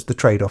that was the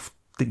trade-off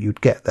that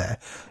you'd get there.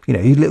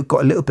 You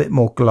got a little bit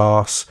more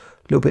glass,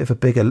 a little bit of a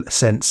bigger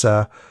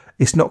sensor.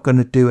 It's not going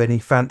to do any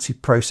fancy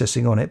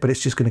processing on it, but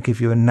it's just going to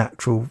give you a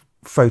natural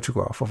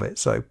photograph of it.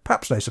 So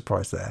perhaps no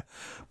surprise there.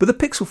 But the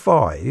Pixel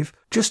 5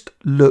 just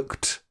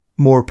looked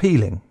more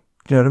appealing.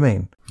 Do you know what I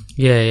mean?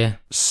 Yeah.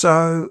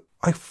 So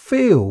I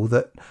feel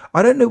that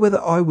I don't know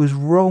whether I was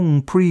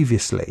wrong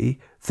previously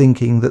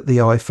thinking that the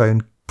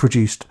iPhone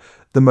produced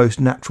the most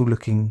natural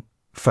looking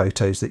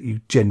photos that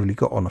you generally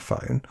got on a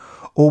phone,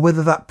 or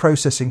whether that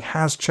processing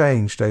has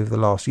changed over the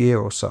last year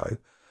or so.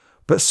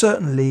 But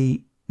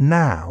certainly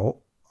now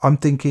I'm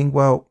thinking,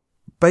 well,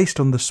 based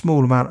on the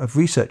small amount of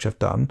research I've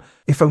done,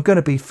 if I'm going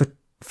to be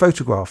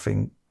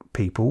photographing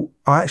people,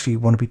 I actually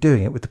want to be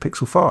doing it with the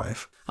Pixel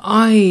 5.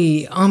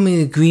 I'm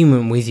in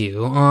agreement with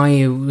you.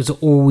 I was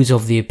always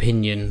of the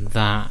opinion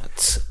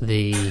that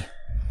the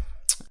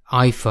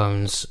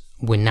iPhones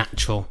were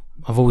natural.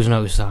 I've always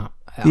noticed that.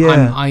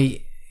 Yeah.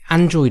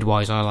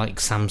 Android-wise, I like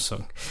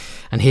Samsung.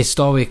 And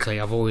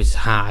historically, I've always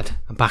had,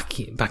 back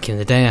in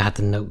the day, I had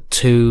the Note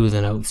 2,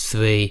 the Note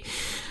 3.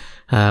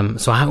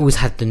 So I always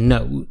had the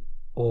Note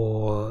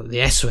or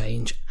the S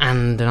range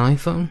and an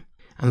iPhone.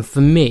 And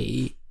for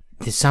me,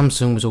 the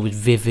Samsung was always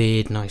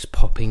vivid, nice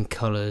popping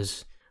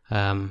colours,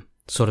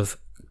 sort of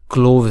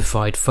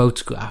glorified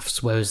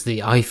photographs, whereas the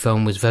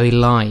iPhone was very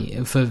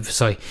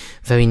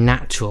very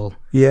natural.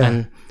 Yeah.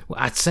 And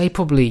I'd say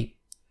probably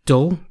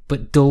dull,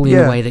 but dull in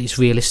a way that it's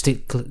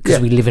realistic, because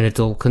we live in a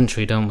dull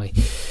country, don't we?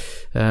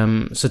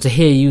 So to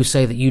hear you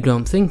say that you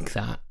don't think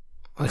that,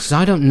 because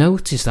I don't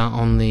notice that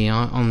on the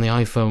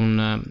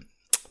iPhone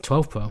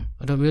 12 Pro.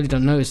 I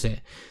don't notice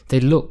it. They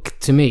look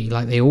to me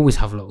like they always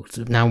have looked.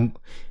 Now,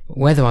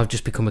 whether I've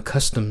just become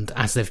accustomed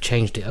as they've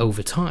changed it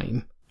over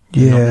time,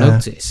 not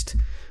noticed.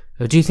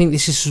 Do you think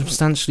this is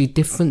substantially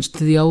different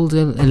to the old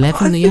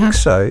 11 that you had? I think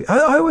so.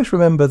 I always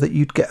remember that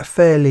you'd get a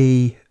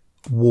fairly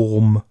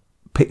warm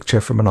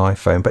picture from an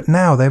iPhone, but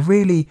now they're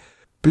really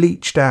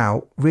bleached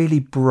out, really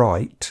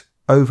bright,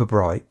 over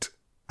bright,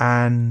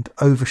 and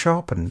over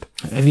sharpened.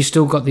 Have you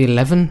still got the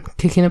 11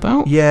 kicking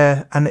about?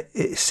 Yeah, and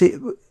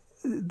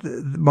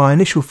my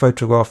initial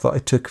photograph that I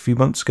took a few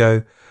months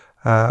ago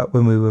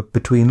when we were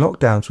between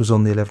lockdowns was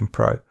on the 11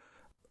 Pro.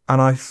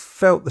 And I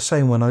felt the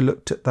same when I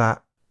looked at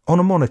that on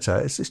a monitor.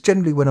 It's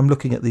generally when I'm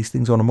looking at these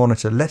things on a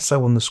monitor, less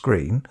so on the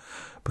screen,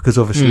 because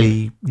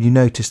obviously you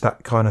notice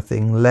that kind of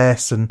thing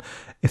less. And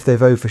if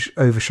they've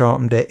over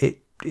sharpened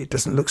it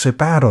doesn't look so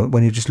bad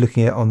when you're just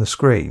looking at it on the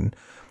screen.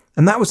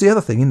 And that was the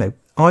other thing,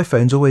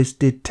 iPhones always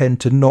did tend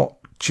to not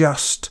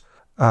just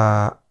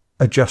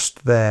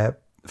adjust their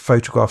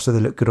photographs so they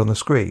look good on the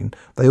screen.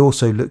 They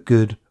also look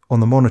good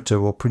on the monitor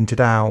or printed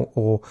out,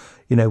 or,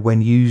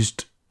 when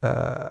used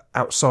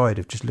outside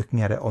of just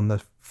looking at it on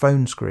the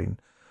phone screen.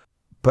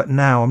 But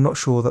now I'm not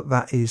sure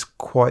that is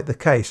quite the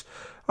case.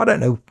 I don't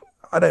know.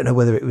 I don't know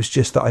whether it was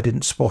just that I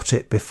didn't spot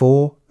it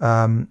before,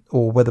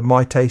 or whether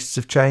my tastes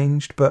have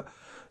changed. But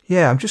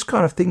yeah, I'm just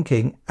kind of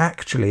thinking,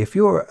 actually, if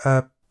you're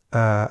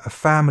a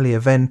family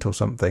event or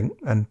something,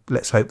 and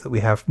let's hope that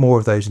we have more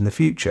of those in the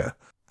future,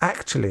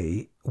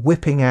 actually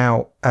whipping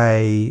out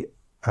a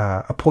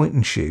point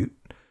and shoot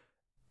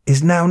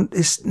is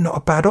not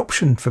a bad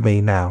option for me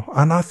now.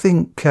 And I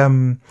think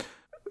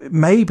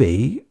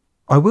maybe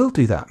I will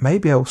do that.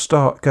 Maybe I'll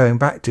start going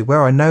back to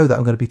where I know that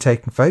I'm going to be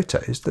taking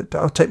photos, that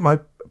I'll take my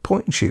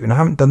point and shoot, and I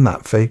haven't done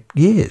that for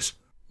years.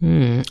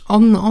 On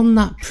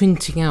that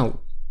printing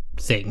out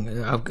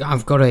thing,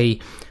 I've got a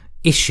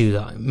issue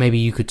that maybe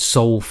you could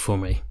solve for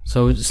me.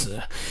 So it's,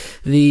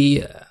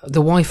 the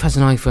wife has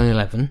an iPhone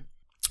 11.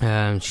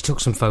 She took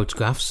some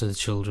photographs of the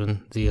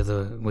children the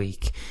other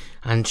week,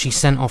 and she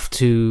sent off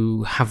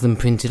to have them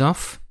printed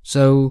off.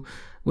 So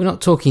we're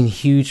not talking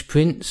huge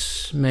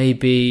prints.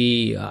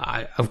 Maybe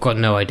I've got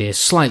no idea.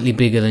 Slightly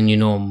bigger than your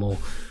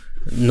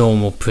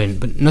normal print,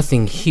 but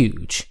nothing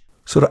huge.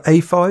 Sort of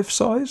A5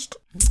 sized?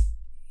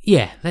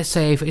 Yeah, let's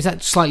say is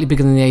that slightly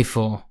bigger than the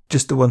A4?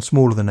 Just the one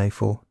smaller than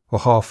A4, or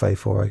half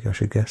A4, I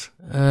should guess.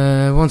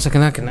 1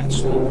 second, I can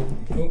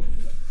actually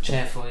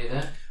chair for you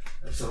there.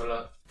 Let's have a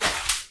look.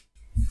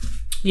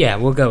 Yeah,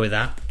 we'll go with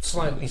that.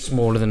 Slightly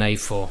smaller than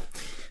A4.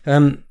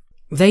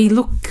 They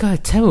look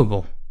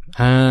terrible.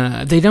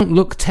 They don't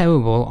look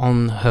terrible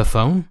on her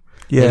phone.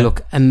 Yeah. They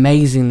look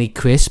amazingly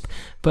crisp,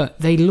 but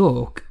they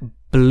look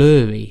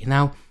blurry.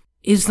 Now,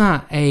 is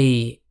that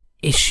a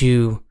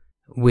issue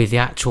with the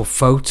actual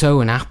photo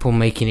and Apple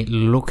making it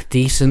look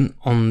decent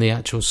on the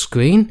actual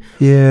screen?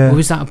 Yeah. Or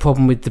is that a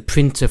problem with the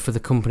printer for the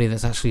company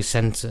that's actually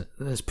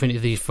that's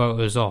printed these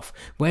photos off?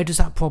 Where does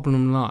that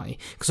problem lie?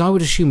 Because I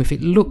would assume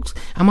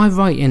am I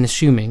right in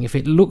assuming if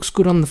it looks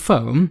good on the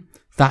phone,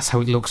 that's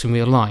how it looks in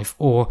real life?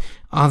 Or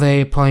are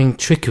they applying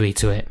trickery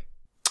to it?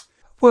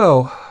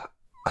 Well,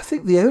 I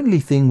think the only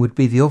thing would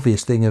be the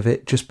obvious thing of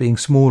it just being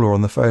smaller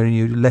on the phone and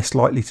you're less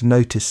likely to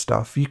notice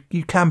stuff.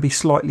 You can be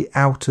slightly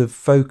out of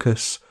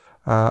focus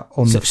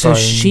on the phone. So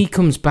she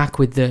comes back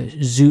with the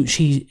zoom.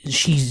 She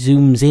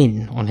zooms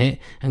in on it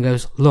and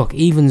goes, "Look,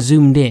 even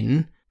zoomed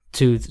in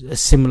to a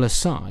similar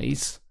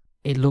size,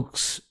 it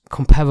looks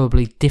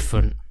comparably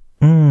different."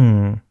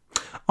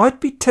 I'd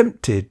be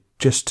tempted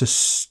just to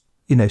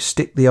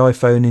stick the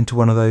iPhone into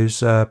one of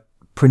those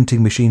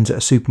printing machines at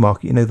a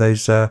supermarket.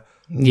 Those.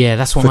 Yeah,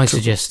 that's what I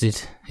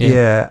suggested.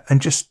 Yeah,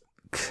 and just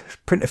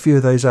print a few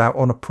of those out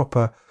on a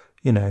proper,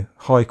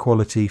 high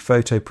quality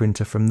photo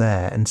printer from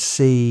there, and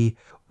see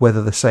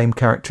whether the same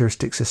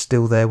characteristics are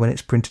still there when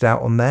it's printed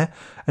out on there.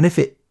 And if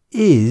it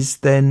is,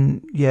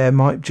 then yeah, it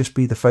might just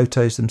be the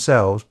photos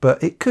themselves,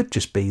 but it could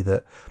just be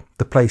that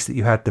the place that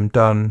you had them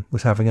done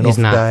was having an off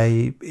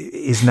day.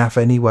 Is naff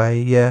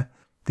anyway. Yeah,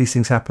 these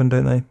things happen,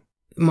 don't they?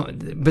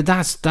 But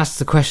that's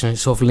the question. It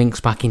sort of links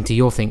back into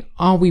your thing.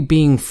 Are we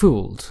being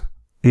fooled?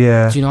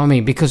 Yeah. Do you know what I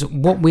mean? Because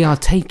what we are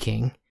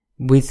taking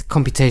with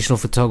computational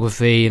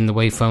photography and the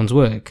way phones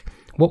work,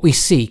 what we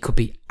see could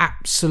be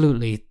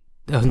absolutely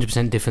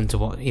 100% different to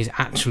what is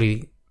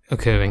actually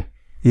occurring.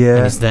 Yeah.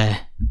 And it's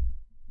there.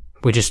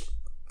 We're just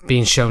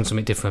being shown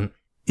something different.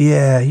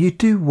 Yeah, you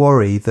do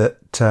worry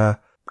that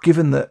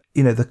given that,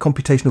 the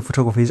computational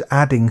photography is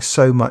adding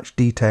so much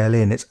detail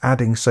in, it's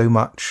adding so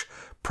much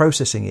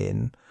processing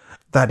in,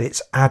 that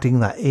it's adding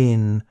that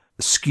in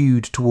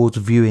skewed towards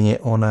viewing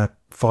it on a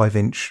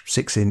 5-inch,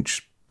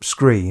 6-inch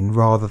screen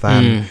rather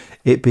than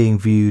it being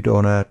viewed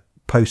on a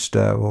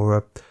poster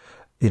or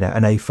an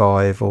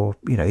A5 or,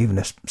 even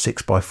a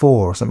 6x4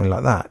 or something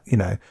like that.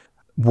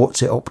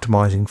 What's it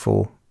optimizing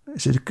for?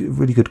 It's a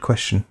really good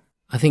question.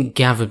 I think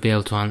Gav would be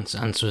able to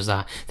answer us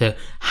that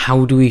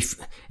how do we...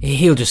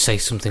 He'll just say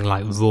something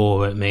like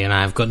RAW at me and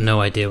I've got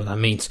no idea what that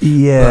means.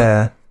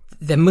 Yeah. But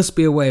there must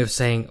be a way of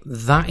saying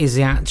that is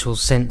the actual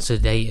sensor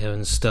data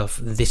and stuff.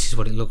 This is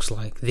what it looks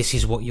like. This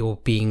is what you're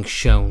being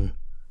shown.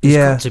 It's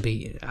got to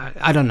be.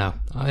 I don't know.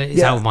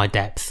 It's out of my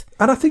depth.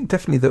 And I think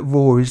definitely that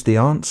RAW is the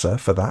answer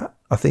for that.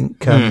 I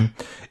think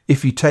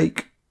if you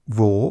take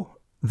RAW,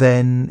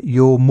 then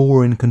you're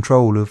more in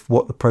control of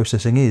what the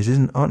processing is,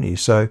 aren't you?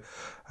 So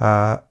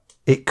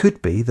it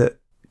could be that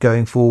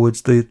going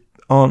forwards, the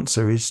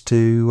answer is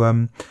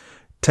to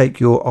take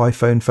your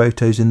iPhone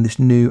photos in this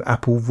new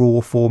Apple RAW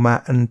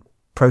format and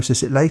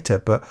process it later.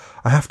 But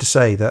I have to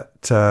say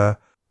that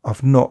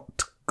I've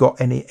not got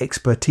any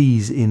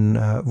expertise in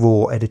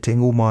RAW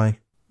editing. All my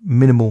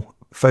minimal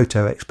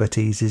photo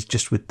expertise is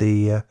just with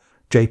the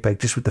JPEG,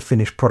 just with the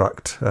finished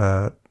product.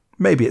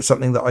 Maybe it's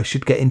something that I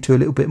should get into a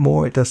little bit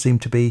more. It does seem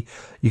to be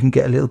you can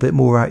get a little bit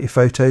more out of your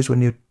photos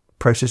when you're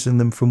processing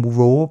them from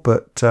RAW,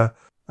 but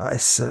I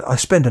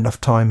spend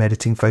enough time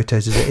editing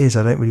photos as it is.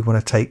 I don't really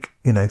want to take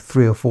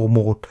 3 or 4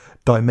 more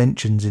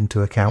dimensions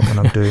into account when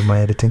I'm doing my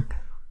editing.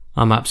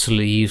 I'm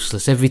absolutely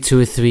useless. Every 2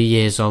 or 3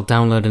 years I'll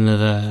download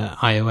another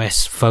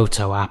iOS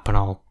photo app and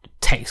I'll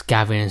text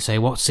Gavin and say,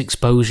 what's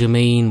exposure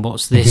mean?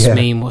 What's this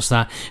mean? What's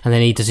that? And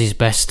then he does his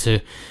best to,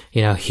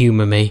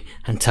 humour me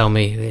and tell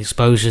me the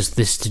exposure's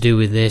this to do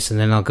with this. And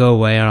then I'll go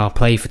away and I'll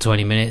play for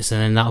 20 minutes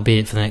and then that'll be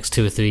it for the next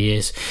 2 or 3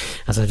 years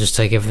as I just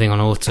take everything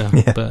on auto.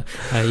 Yeah. But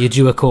you're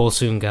due a call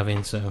soon,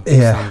 Gavin, so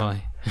stand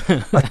by.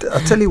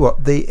 I'll tell you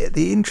what,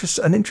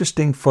 an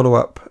interesting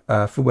follow-up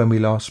for when we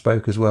last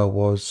spoke as well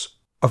was,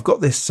 I've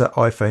got this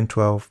iPhone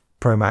 12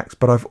 Pro Max,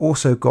 but I've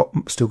also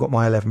still got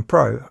my 11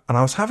 Pro, and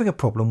I was having a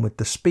problem with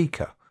the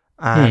speaker,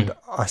 and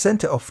I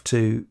sent it off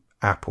to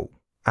Apple,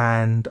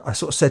 and I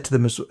sort of said to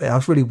them, I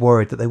was really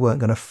worried that they weren't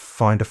going to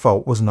find a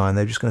fault, wasn't I? And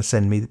they were just going to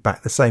send me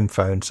back the same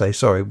phone, say,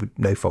 sorry,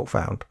 no fault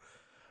found.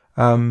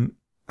 And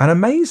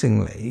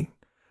amazingly,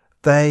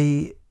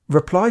 they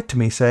replied to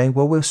me saying,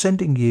 well, we're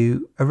sending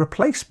you a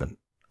replacement,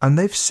 and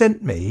they've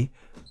sent me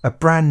a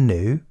brand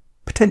new,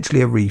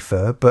 potentially a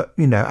refurb, but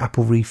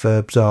Apple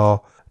refurbs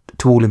are,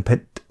 to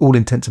all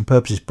intents and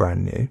purposes,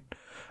 brand new.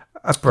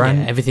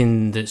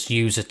 Everything that's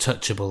user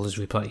touchable is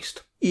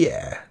replaced.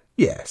 Yeah.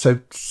 So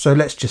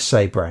let's just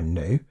say brand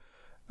new.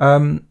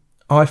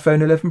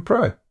 iPhone 11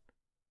 Pro,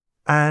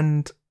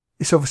 and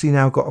it's obviously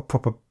now got a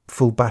proper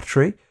full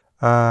battery.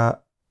 The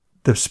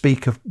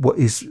speaker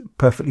is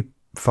perfectly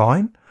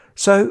fine.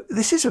 So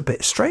this is a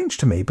bit strange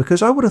to me,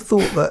 because I would have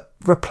thought that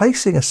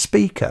replacing a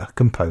speaker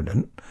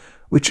component,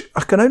 which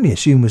I can only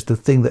assume was the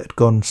thing that had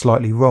gone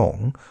slightly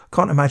wrong,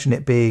 can't imagine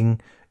it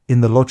being in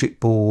the logic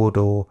board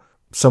or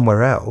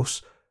somewhere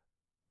else,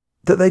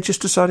 that they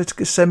just decided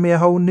to send me a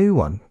whole new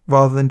one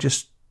rather than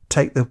just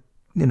take the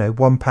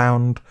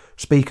 £1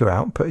 speaker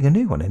out and putting a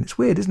new one in. It's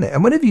weird, isn't it?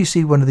 And whenever you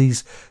see one of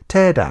these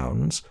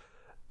teardowns,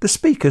 the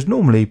speaker's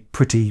normally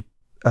pretty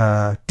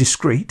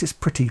discreet. It's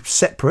pretty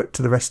separate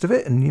to the rest of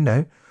it, and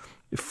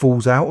it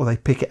falls out or they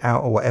pick it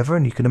out or whatever,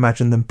 and you can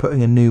imagine them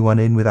putting a new one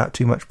in without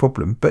too much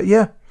problem. But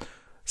yeah,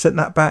 sent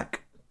that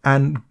back,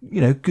 and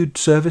good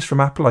service from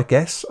Apple, I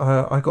guess.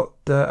 I got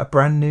a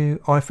brand new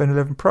iPhone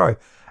 11 Pro,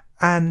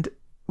 and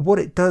what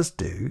it does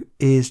do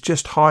is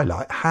just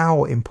highlight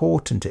how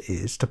important it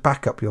is to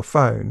back up your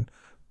phone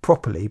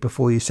properly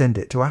before you send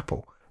it to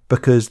Apple,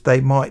 because they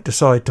might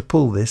decide to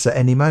pull this at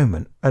any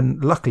moment.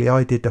 And luckily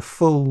I did a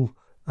full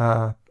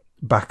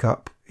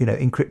backup,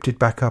 encrypted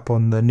backup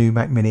on the new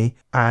Mac Mini,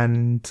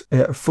 and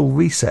a full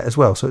reset as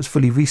well. So it's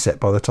fully reset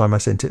by the time I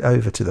sent it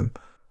over to them.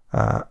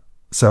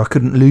 So I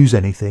couldn't lose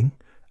anything.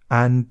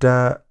 And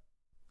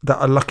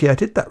lucky I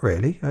did that,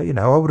 really.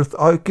 I would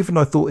have, given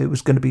I thought it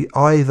was going to be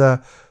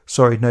either,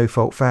 sorry, no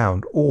fault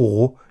found,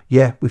 or,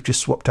 yeah, we've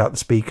just swapped out the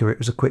speaker, it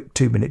was a quick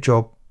 2-minute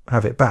job,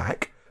 have it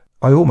back.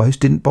 I almost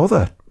didn't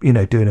bother,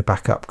 doing a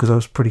backup, because I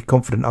was pretty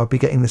confident I'd be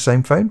getting the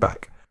same phone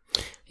back.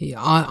 Yeah,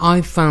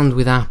 I found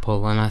with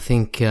Apple, and I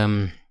think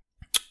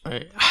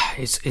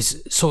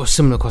it's sort of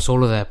similar across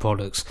all of their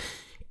products.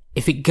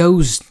 If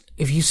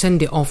you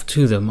send it off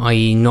to them,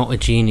 i.e. not a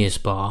Genius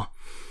Bar,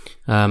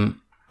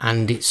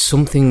 and it's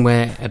something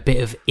where a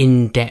bit of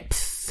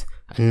in-depth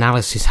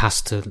analysis has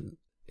to,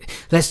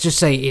 let's just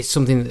say it's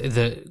something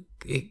that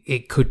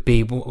it could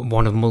be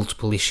one of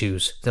multiple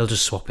issues, they'll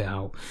just swap it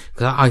out.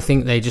 Because I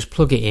think they just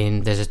plug it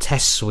in, there's a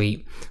test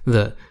suite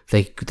that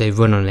they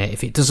run on it.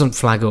 If it doesn't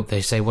flag up,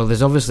 they say, well,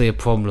 there's obviously a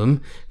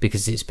problem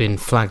because it's been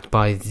flagged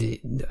by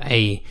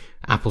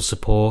Apple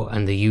support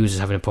and the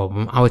user's having a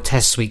problem. Our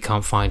test suite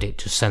can't find it,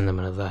 just send them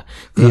another.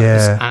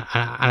 Yeah.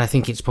 And I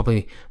think it's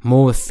probably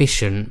more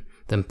efficient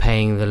than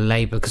paying the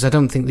labour, because I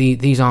don't think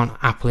these aren't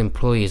Apple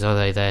employees, are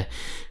they?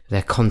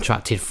 They're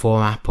contracted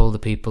for Apple, the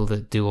people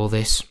that do all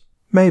this.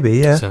 Maybe,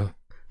 yeah. So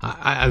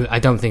I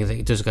don't think that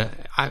it does go.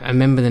 I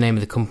remember the name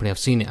of the company. I've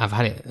seen it. I've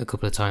had it a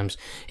couple of times.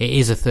 It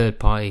is a third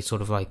party,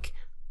 sort of like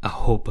a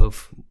hub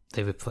of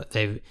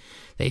they're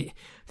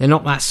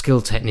not that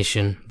skilled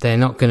technician. They're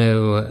not going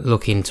to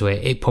look into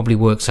it. It probably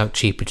works out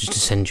cheaper just to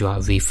send you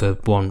out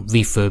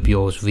refurb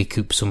yours,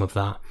 recoup some of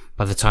that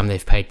by the time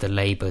they've paid the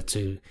labour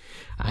to,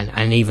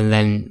 and even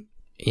then,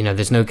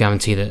 there's no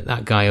guarantee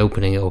that guy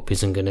opening it up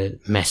isn't going to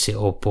mess it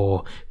up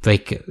or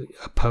break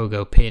a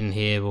pogo pin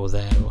here or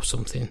there or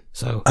something.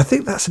 So I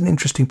think that's an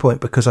interesting point,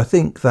 because I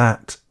think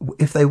that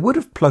if they would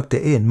have plugged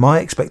it in, my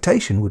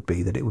expectation would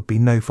be that it would be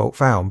no fault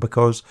found,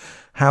 because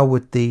how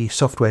would the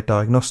software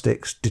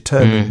diagnostics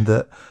determine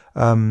that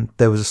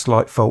there was a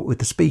slight fault with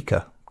the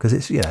speaker? Because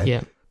it's,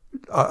 yeah.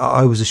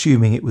 I was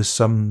assuming it was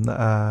some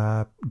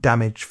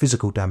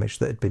physical damage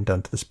that had been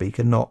done to the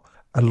speaker, not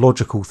a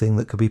logical thing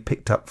that could be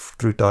picked up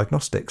through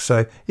diagnostics.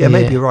 So yeah,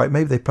 maybe you're right.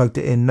 Maybe they plugged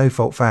it in, no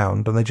fault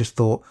found, and they just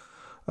thought,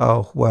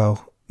 oh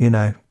well,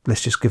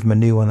 let's just give them a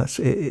new one. That's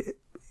it,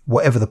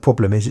 whatever the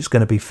problem is, it's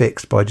going to be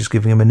fixed by just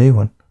giving them a new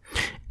one.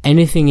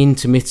 Anything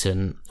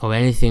intermittent or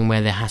anything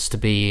where there has to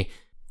be,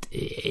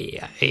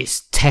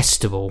 it's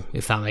testable,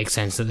 if that makes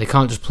sense. That they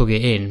can't just plug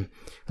it in.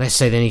 Let's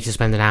say they need to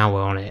spend an hour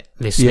on it,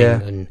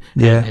 listening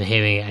and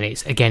hearing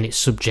it, and it's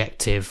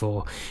subjective,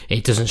 or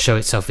it doesn't show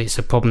itself. It's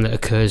a problem that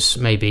occurs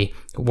maybe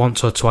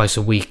once or twice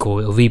a week, or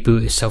it'll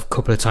reboot itself a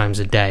couple of times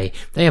a day.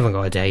 They haven't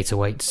got a day to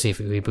wait to see if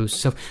it reboots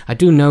itself. I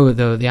do know,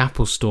 though, the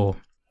Apple Store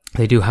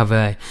they do have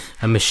a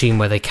machine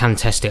where they can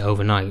test it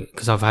overnight,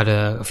 because I've had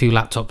a few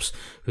laptops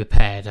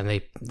repaired, and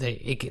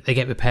they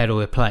get repaired or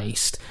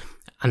replaced,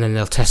 and then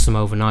they'll test them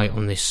overnight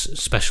on this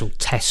special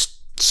test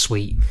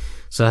suite.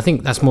 So I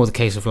think that's more the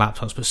case of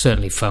laptops, but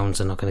certainly phones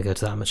are not going to go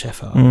to that much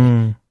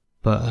effort.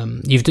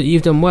 But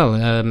you've done well.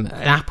 An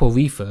Apple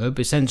refurb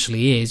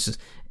essentially is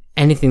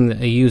anything that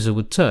a user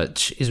would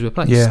touch is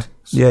replaced.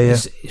 Yeah.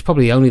 It's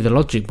probably only the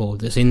logic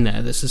board that's in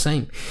there that's the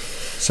same.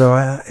 So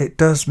it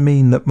does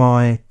mean that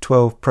my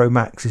 12 Pro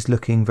Max is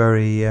looking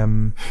very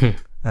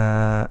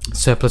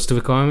surplus to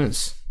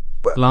requirements.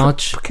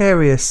 Large,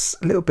 precarious,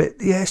 a little bit.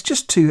 Yeah, it's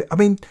just too. I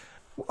mean,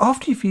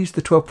 after you've used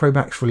the 12 Pro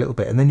Max for a little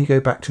bit, and then you go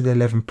back to the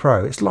 11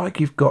 Pro, it's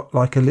like you've got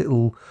like a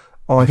little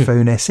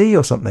iPhone SE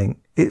or something.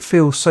 It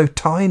feels so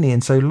tiny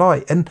and so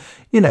light. And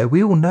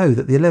we all know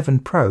that the 11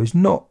 Pro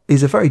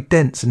is a very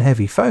dense and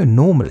heavy phone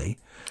normally.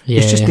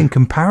 It's just in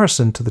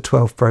comparison to the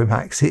 12 Pro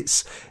Max,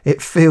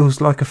 it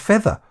feels like a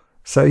feather.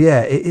 So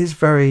yeah, it is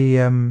very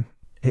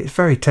it's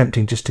very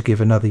tempting just to give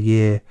another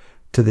year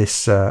to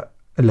this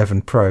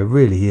 11 Pro. It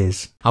really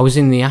is. I was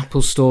in the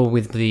Apple store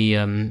with the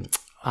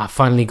I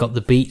finally got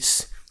the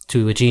Beats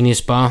to a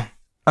Genius Bar.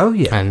 Oh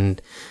yeah.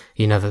 And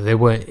that they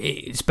were.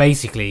 It's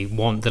basically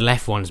the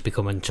left one has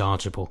become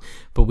unchargeable,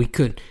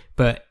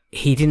 but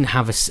he didn't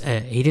have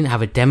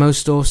a demo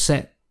store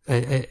set.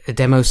 A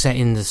demo set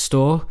in the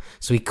store,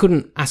 so he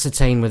couldn't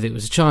ascertain whether it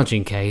was a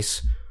charging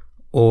case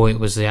or it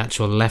was the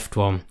actual left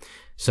one.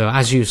 So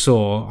as you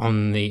saw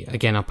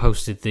I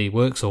posted the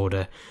works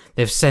order,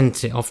 they've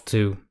sent it off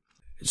to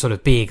sort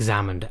of be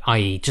examined,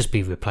 i.e. just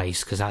be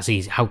replaced, because that's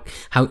easy. How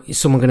is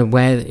someone going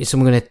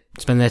to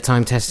spend their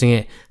time testing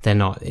it? They're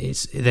not.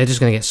 They're just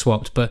going to get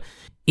swapped. But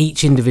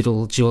each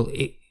individual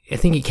I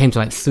think it came to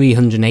like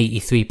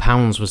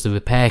 £383 was the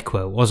repair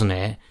quote, wasn't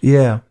it?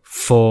 Yeah.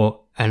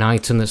 For an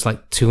item that's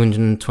like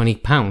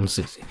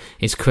 £220.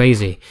 It's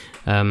crazy.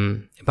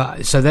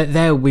 But so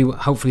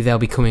hopefully they'll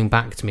be coming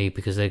back to me,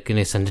 because they're going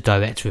to send a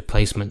direct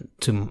replacement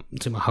to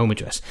my home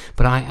address.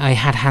 But I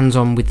had hands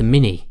on with the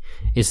Mini.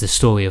 Is the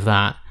story of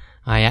that?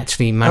 I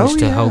actually managed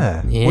to hold.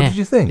 Yeah. What did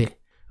you think?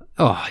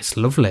 It's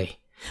lovely.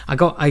 I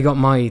got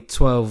my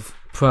 12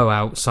 Pro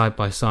out side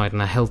by side,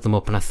 and I held them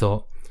up, and I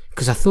thought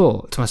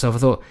to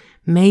myself,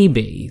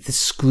 maybe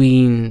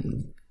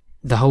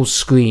the whole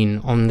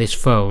screen on this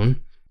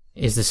phone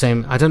is the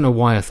same. I don't know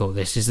why I thought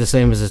this is the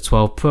same as the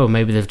 12 Pro.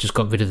 Maybe they've just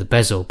got rid of the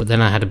bezel. But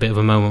then I had a bit of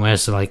a moment where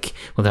it's like,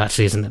 well, there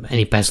actually isn't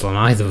any bezel on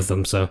either of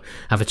them. So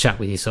have a chat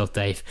with yourself,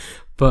 Dave.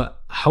 But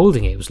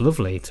holding it was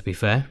lovely, to be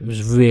fair. It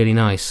was really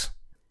nice.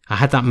 I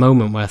had that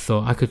moment where I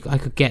thought I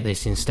could get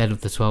this instead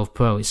of the 12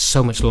 Pro. It's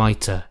so much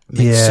lighter. It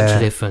makes such a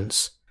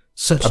difference.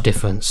 Such a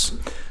difference.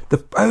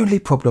 The only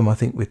problem I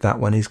think with that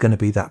one is going to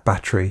be that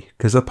battery.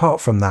 Because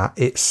apart from that,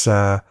 it's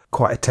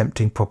quite a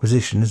tempting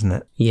proposition, isn't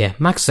it? Yeah,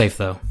 MagSafe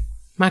though.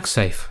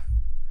 MagSafe.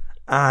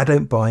 I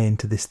don't buy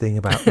into this thing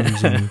about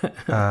using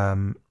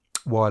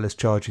wireless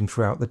charging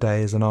throughout the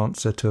day as an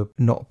answer to a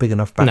not big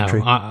enough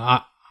battery.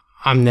 No,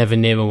 I'm never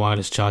near a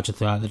wireless charger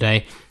throughout the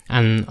day,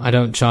 and I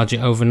don't charge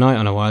it overnight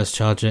on a wireless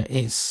charger.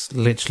 It's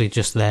literally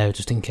just there,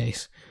 just in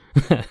case.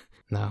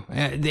 No,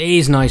 it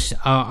is nice.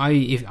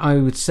 I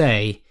would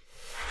say,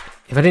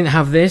 if I didn't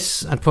have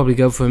this, I'd probably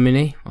go for a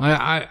Mini.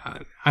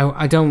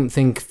 I don't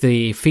think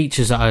the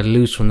features that I'd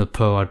lose from the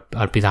Pro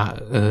I'd be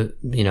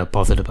that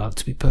bothered about,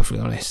 to be perfectly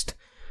honest.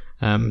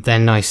 They're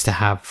nice to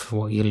have for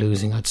what you're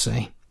losing, I'd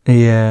say.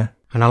 Yeah.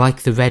 And I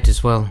like the red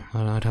as well.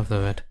 I'd have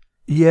the red.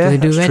 Yeah, do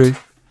they do that's red?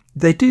 True.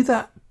 They do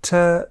that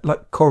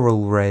like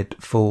coral red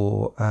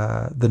for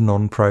the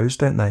non-pros,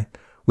 don't they?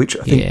 Which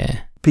I think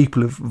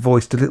people have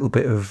voiced a little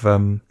bit of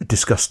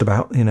disgust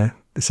about. They're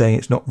saying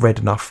it's not red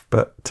enough,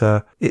 but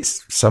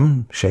it's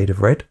some shade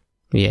of red.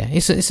 Yeah,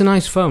 it's a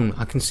nice phone.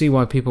 I can see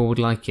why people would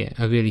like it.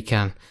 I really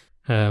can.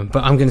 But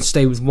I'm going to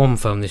stay with one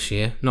phone this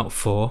year, not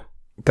 4.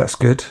 That's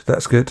good.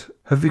 That's good.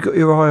 Have you got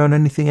your eye on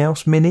anything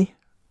else, Mini?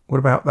 What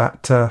about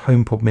that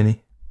HomePod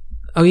Mini?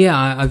 Oh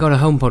yeah, I got a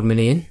HomePod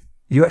Mini in.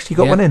 You actually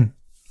got one in?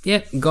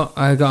 Yeah, I got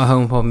a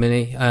HomePod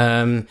Mini.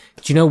 Do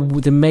you know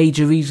the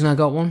major reason I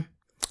got one?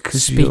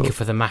 Speaker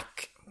for the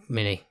Mac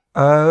Mini.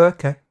 Oh,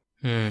 okay.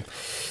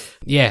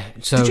 Yeah,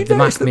 so did you the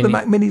notice Mac that Mini, the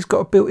Mac Mini's got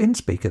a built-in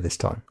speaker this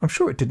time? I'm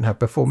sure it didn't have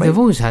before. Maybe. They've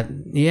always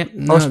had. Yeah,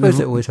 I suppose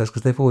it always has,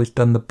 because they've always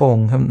done the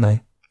bong, haven't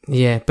they?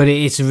 Yeah, but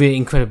it's a really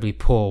incredibly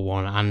poor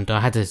one, and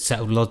I had a set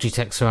of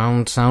Logitech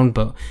surround sound,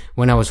 but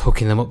when I was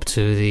hooking them up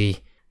to the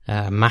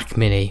Mac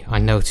Mini, I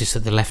noticed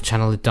that the left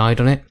channel had died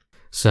on it.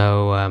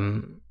 So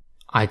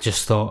I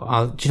just thought,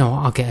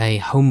 I'll get a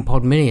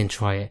HomePod Mini and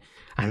try it.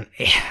 And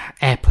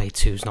AirPlay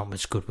 2 is not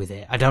much good with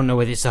it. I don't know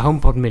whether it's the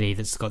HomePod Mini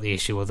that's got the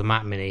issue or the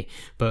Mac Mini,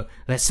 but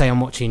let's say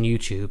I'm watching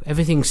YouTube.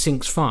 Everything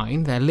syncs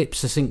fine. Their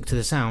lips are synced to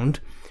the sound.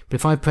 But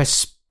if I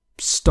press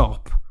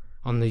stop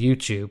on the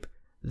YouTube,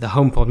 the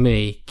HomePod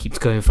Mini keeps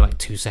going for like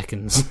 2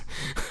 seconds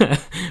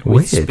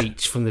with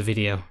speech from the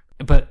video.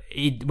 But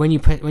when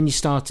you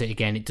start it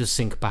again, it does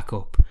sync back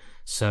up.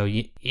 So,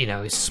 it's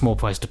a small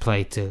price to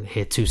pay to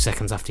hear 2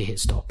 seconds after you hit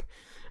stop.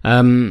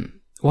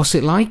 What's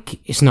it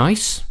like? It's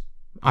nice.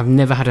 I've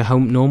never had a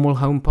normal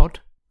HomePod.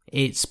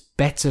 It's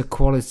better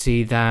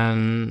quality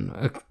than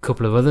a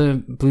couple of other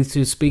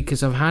Bluetooth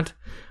speakers I've had.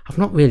 I've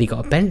not really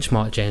got a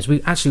benchmark, James.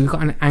 We've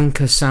got an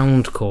Anker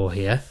Soundcore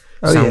here.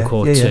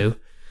 Soundcore 2.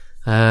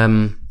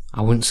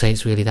 I wouldn't say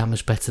it's really that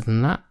much better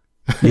than that.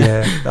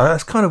 Yeah,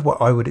 that's kind of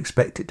what I would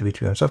expect it to be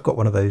honest. I've got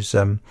one of those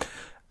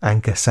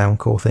Anker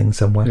Soundcore things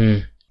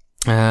somewhere.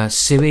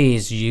 Siri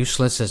is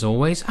useless as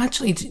always.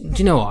 Actually, do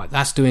you know what?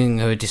 That's doing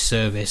her a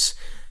disservice.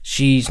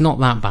 She's not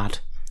that bad.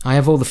 I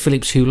have all the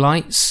Philips Hue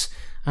lights,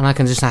 and I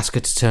can just ask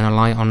her to turn a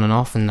light on and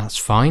off, and that's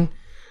fine.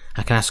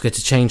 I can ask her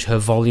to change her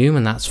volume,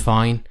 and that's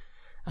fine.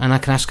 And I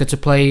can ask her to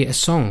play a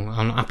song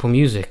on Apple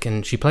Music,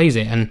 and she plays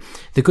it. And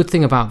the good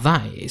thing about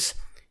that is,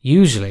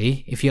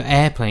 usually, if you're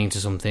AirPlaying to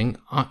something,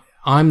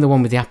 I'm the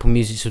one with the Apple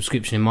Music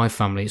subscription in my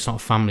family. It's not a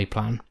family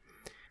plan.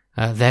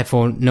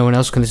 Therefore, no one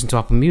else can listen to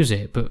Apple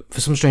Music. But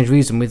for some strange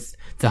reason, with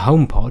the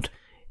HomePod,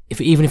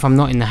 even if I'm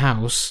not in the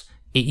house,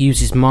 it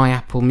uses my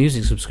Apple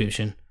Music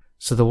subscription.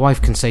 So the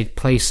wife can say,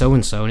 play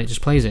so-and-so, and it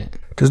just plays it.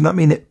 Doesn't that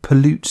mean it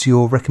pollutes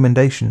your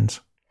recommendations?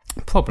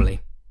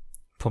 Probably.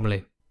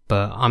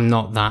 But I'm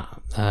not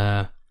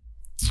that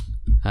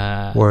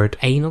Word.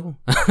 anal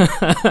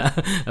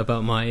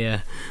about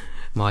my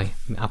my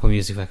Apple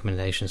Music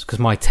recommendations, because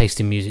my taste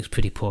in music's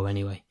pretty poor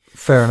anyway.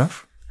 Fair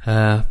enough.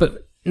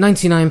 But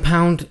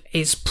 £99,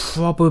 it's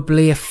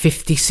probably a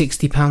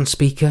 £50-60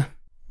 speaker.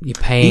 You're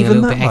paying Even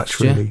a little that bit much,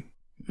 extra.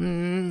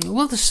 Really?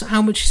 Well,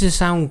 how much is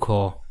a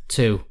Soundcore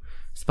too?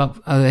 It's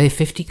about, are they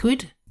 50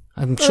 quid?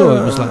 I'm sure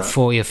it was like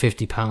 40 or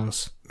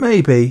 £50.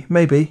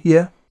 Maybe,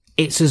 yeah.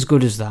 It's as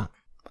good as that.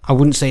 I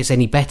wouldn't say it's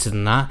any better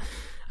than that.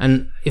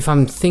 And if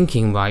I'm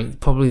thinking right,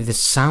 probably the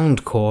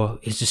Soundcore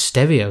is a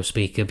stereo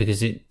speaker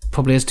because it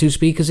probably has 2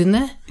 speakers in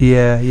there.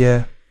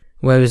 Yeah.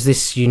 Whereas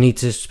this, you need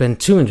to spend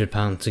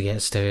 £200 to get a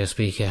stereo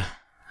speaker.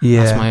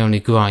 Yeah. That's my only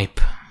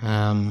gripe.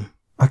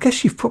 I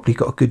guess you've probably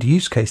got a good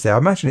use case there. I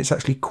imagine it's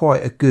actually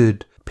quite a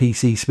good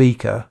PC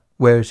speaker,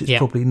 whereas it's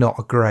probably not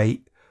a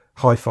great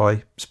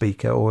hi-fi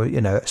speaker, or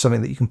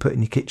something that you can put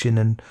in your kitchen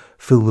and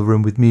fill the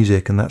room with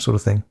music and that sort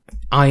of thing.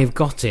 I've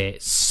got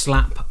it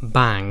slap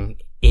bang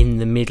in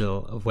the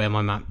middle of where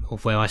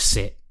I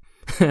sit.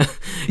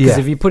 Because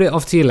if you put it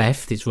off to your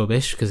left, it's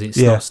rubbish because it's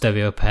not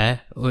stereo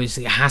pair. Or it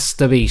has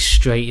to be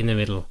straight in the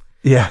middle.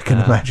 Yeah, I can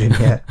imagine.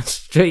 Yeah,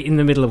 straight in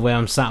the middle of where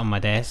I'm sat on my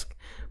desk.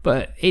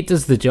 But it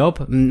does the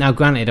job. Now,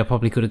 granted, I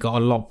probably could have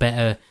got a lot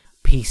better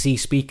PC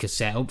speaker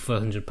set up for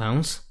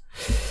 £100.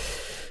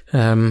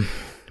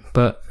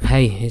 But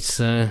hey,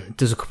 it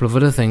does a couple of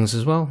other things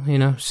as well.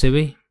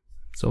 Siri.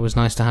 It's always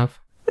nice to have.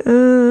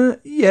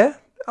 Yeah,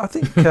 I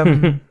think.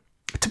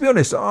 To be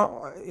honest,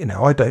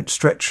 I don't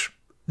stretch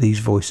these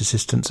voice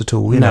assistants at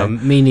all. No,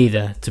 me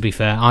neither. To be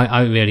fair,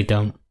 I really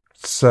don't.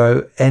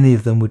 So any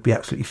of them would be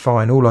absolutely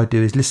fine. All I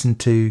do is listen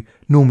to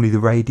normally the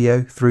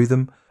radio through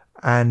them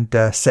and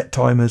set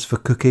timers for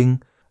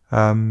cooking.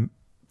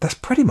 That's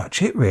pretty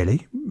much it,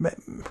 really.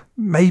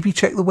 Maybe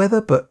check the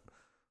weather, but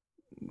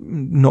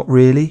not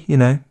really.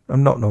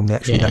 I'm not normally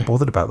actually that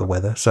bothered about the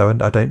weather, so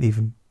I don't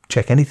even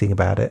check anything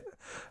about it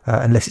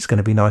unless it's going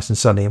to be nice and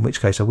sunny, in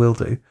which case I will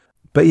do.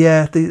 But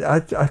yeah,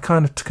 I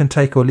kind of can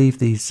take or leave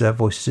these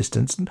voice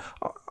assistants, and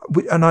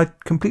I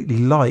completely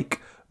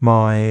like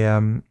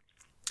my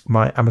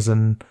my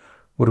Amazon,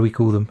 what do we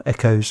call them,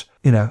 Echoes.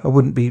 I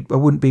wouldn't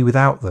be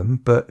without them,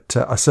 but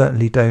I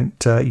certainly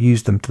don't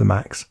use them to the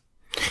max.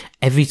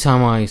 Every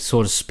time I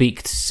sort of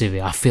speak to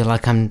Siri, I feel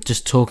like I'm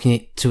just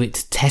talking to it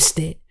to test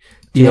it.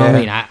 Do you know what I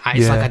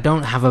mean? It's like I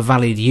don't have a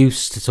valid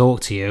use to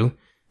talk to you.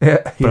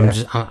 Yeah,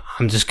 but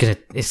I'm just gonna.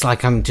 It's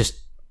like I'm just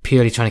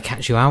purely trying to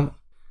catch you out.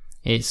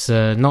 It's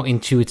not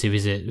intuitive,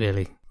 is it?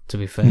 Really, to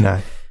be fair. No.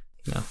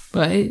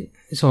 But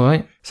it's all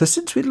right. So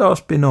since we'd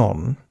last been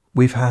on,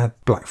 we've had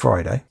Black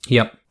Friday.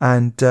 Yep.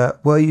 And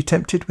were you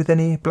tempted with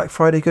any Black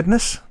Friday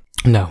goodness?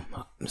 No.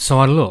 So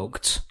I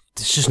looked.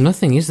 There's just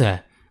nothing, is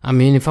there? I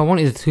mean, if I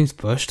wanted a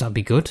toothbrush, that'd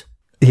be good.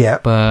 Yeah.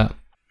 But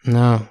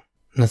no,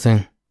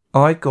 nothing.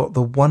 I got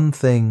the one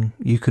thing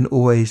you can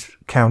always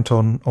count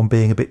on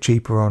being a bit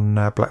cheaper on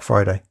Black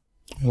Friday.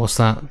 What's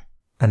that?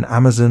 An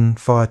Amazon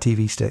Fire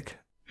TV stick.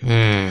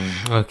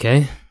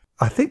 Okay.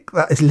 I think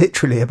that is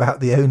literally about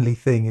the only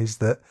thing, is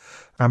that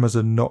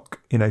Amazon knock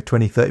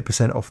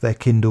 20-30% off their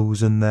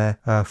Kindles and their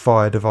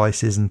Fire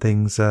devices and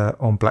things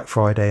on Black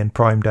Friday and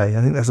Prime Day.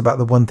 I think that's about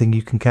the one thing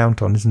you can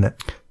count on, isn't it?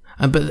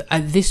 But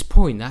at this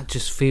point, that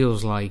just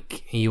feels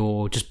like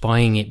you're just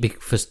buying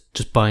it for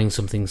just buying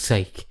something's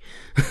sake.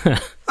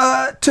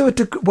 To a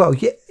degree, well,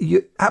 yeah,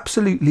 you're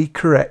absolutely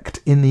correct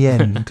in the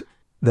end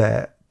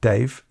there,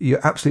 Dave.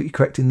 You're absolutely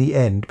correct in the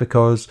end,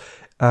 because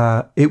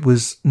it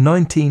was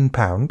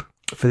 £19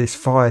 for this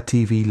Fire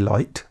TV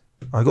Lite.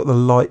 I got the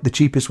Lite, the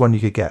cheapest one you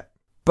could get.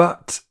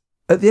 But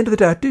at the end of the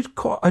day,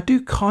 I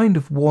do kind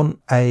of want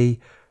a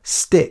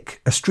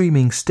stick, a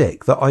streaming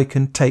stick that I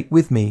can take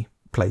with me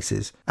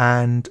places.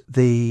 And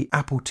the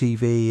Apple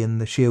TV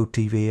and the Shield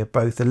TV are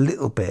both a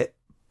little bit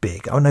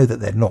big. I know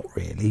that they're not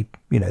really,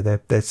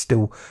 they're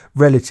still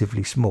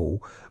relatively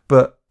small,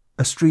 but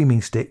a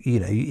streaming stick,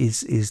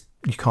 is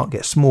you can't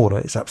get smaller.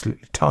 It's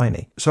absolutely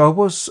tiny. So I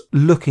was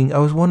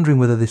wondering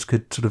whether this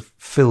could sort of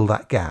fill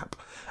that gap.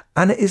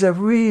 And it is a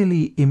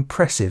really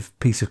impressive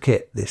piece of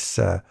kit, this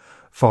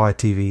Fire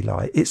TV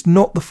Lite. It's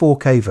not the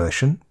 4K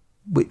version,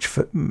 which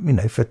for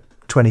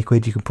 20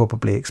 quid you can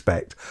probably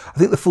expect. I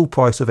think the full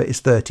price of it is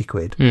 30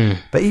 quid.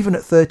 But even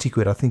at 30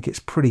 quid, I think it's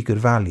pretty good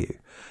value.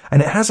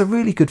 And it has a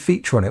really good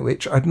feature on it,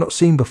 which I'd not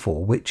seen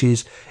before, which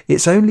is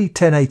it's only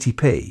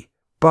 1080p,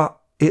 but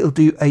it'll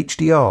do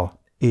HDR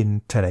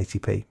in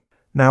 1080p.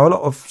 Now, a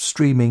lot of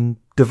streaming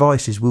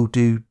devices will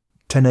do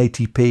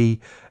 1080p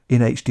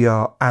in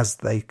HDR as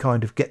they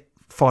kind of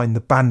find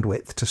the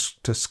bandwidth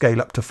to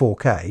scale up to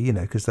 4K,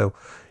 because they'll,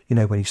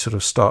 when you sort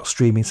of start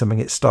streaming something,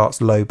 it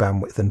starts low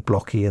bandwidth and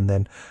blocky, and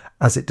then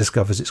as it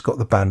discovers it's got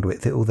the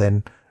bandwidth, it will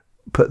then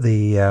put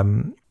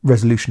the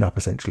resolution up,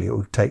 essentially. It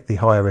will take the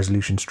higher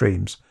resolution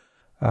streams.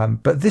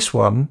 But this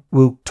one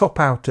will top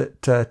out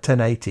at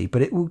 1080,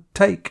 but it will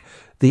take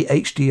the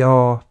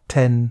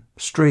HDR10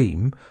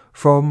 stream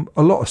from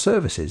a lot of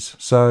services.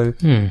 So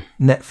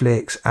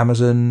Netflix,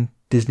 Amazon,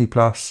 Disney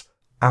Plus,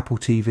 Apple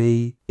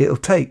TV, it'll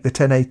take the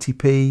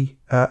 1080p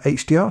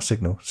HDR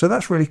signal. So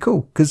that's really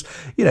cool because,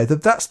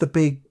 that's the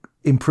big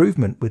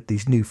improvement with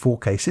these new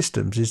 4K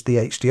systems is the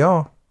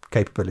HDR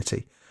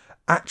capability.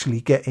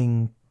 Actually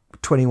getting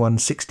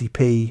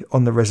 2160p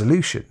on the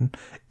resolution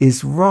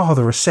is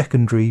rather a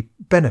secondary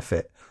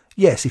benefit.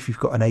 Yes, if you've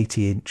got an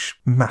 80-inch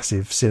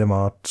massive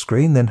cinema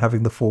screen, then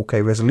having the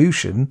 4K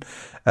resolution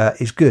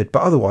is good.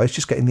 But otherwise,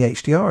 just getting the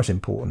HDR is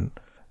important.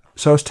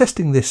 So I was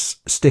testing this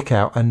stick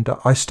out, and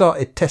I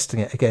started testing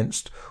it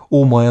against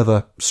all my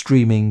other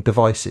streaming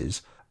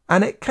devices,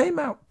 and it came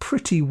out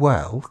pretty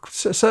well.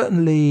 So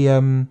certainly,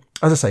 as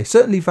I say,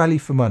 certainly value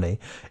for money.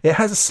 It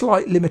has a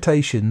slight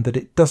limitation that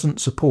it doesn't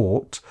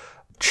support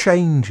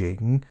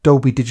changing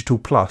Dolby Digital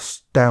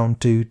Plus down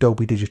to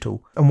Dolby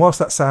Digital. And whilst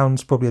that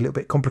sounds probably a little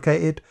bit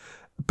complicated,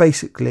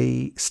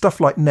 basically stuff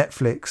like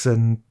Netflix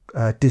and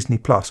Disney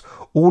Plus,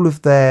 all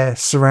of their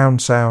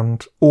surround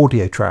sound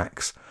audio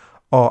tracks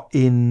are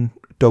in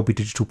Dolby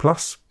Digital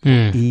Plus,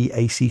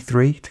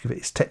 EAC3 to give it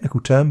its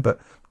technical term, but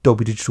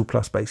Dolby Digital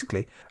Plus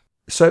basically.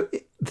 So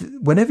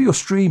whenever you're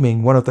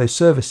streaming one of those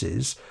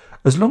services,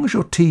 as long as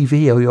your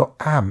TV or your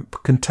amp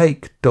can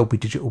take Dolby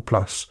Digital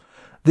Plus,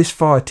 this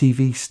Fire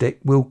TV stick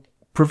will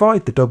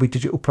provide the Dolby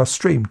Digital Plus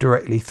stream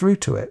directly through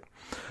to it.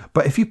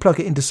 But if you plug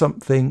it into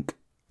something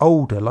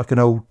older, like an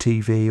old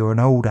TV or an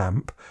old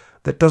amp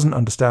that doesn't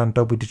understand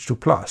Dolby Digital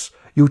Plus,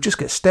 you'll just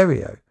get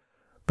stereo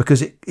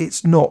because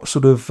it's not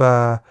sort of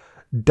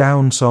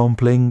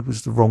downsampling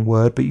was the wrong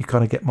word, but you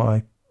kind of get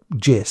my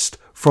gist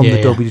from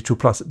the Dolby Digital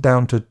Plus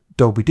down to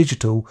Dolby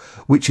Digital,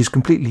 which is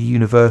completely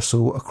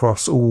universal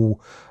across all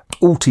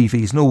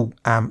TVs and all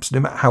amps, no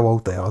matter how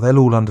old they are. They'll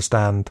all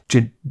understand,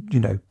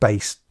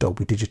 bass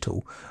Dolby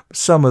Digital.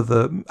 Some of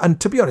them, and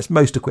to be honest,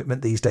 most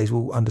equipment these days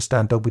will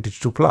understand Dolby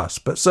Digital Plus,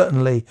 but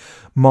certainly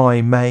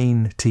my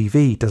main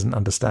TV doesn't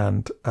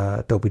understand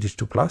Dolby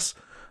Digital Plus,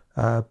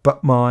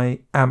 but my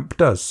amp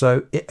does.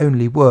 So it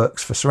only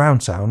works for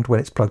surround sound when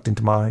it's plugged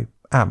into my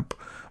amp,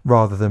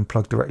 rather than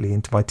plugged directly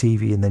into my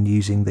TV and then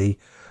using the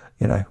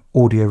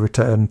audio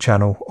return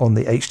channel on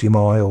the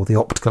HDMI or the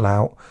optical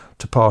out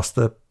to pass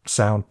the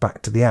sound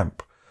back to the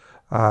amp.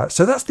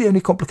 So that's the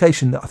only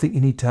complication that I think you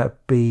need to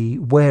be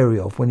wary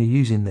of when you're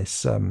using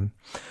this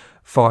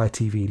Fire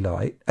TV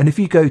Lite. And if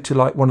you go to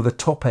like one of the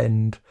top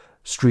end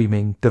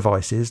streaming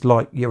devices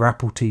like your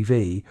Apple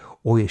TV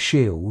or your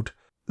Shield,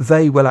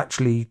 they will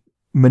actually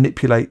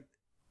manipulate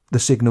the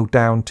signal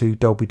down to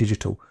Dolby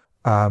Digital.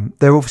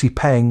 They're obviously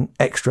paying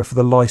extra for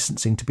the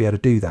licensing to be able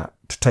to do that,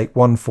 to take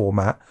one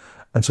format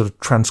and sort of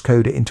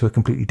transcode it into a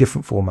completely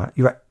different format.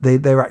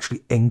 They're actually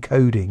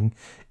encoding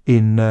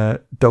in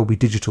Dolby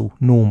Digital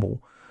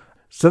normal.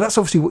 So that's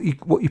obviously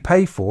what you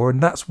pay for,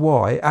 and that's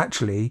why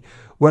actually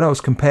when I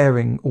was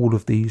comparing all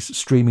of these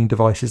streaming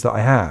devices that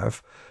I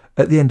have,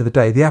 at the end of the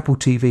day, the Apple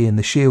TV and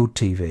the Shield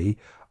TV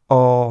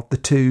are the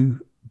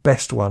two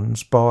best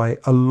ones by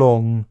a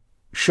long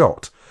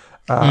shot.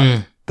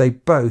 They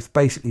both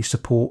basically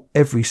support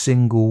every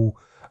single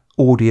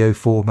audio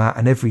format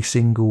and every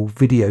single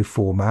video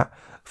format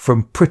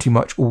from pretty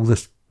much all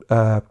the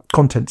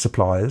content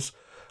suppliers,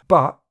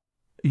 but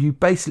you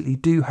basically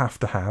do have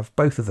to have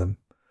both of them,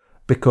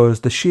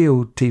 because the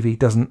Shield TV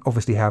doesn't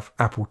obviously have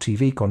Apple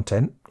TV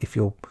content, if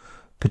you're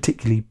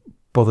particularly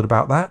bothered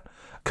about that.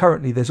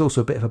 Currently, there's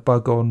also a bit of a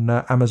bug on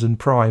Amazon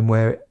Prime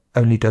where it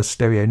only does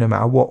stereo no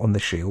matter what on the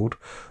Shield,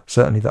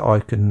 certainly that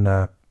I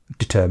can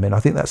determine. I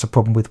think that's a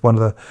problem with one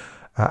of the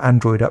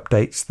Android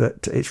updates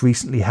that it's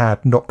recently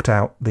had, knocked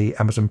out the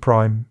Amazon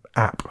Prime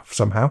app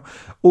somehow.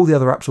 All the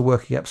other apps are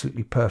working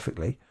absolutely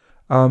perfectly.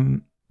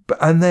 And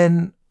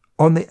then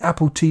on the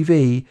Apple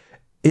TV,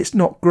 it's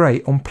not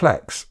great on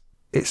Plex.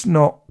 It's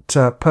not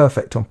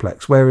perfect on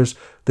Plex, whereas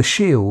the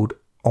Shield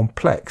on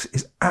Plex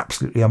is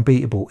absolutely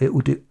unbeatable. It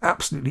will do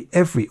absolutely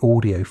every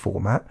audio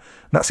format.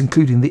 That's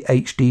including the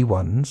HD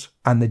ones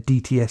and the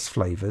DTS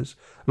flavors.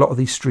 A lot of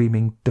these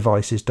streaming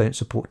devices don't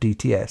support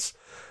DTS.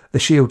 The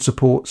Shield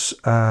supports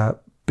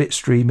bit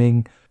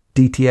streaming,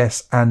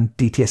 DTS and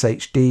DTS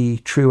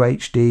HD, True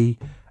HD,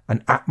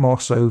 and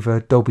Atmos over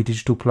Dolby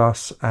Digital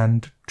Plus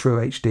and True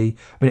HD.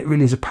 I mean, it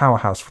really is a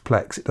powerhouse for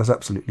Plex. It does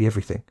absolutely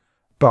everything.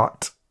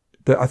 But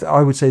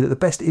I would say that the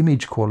best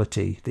image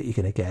quality that you're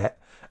going to get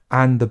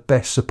and the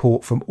best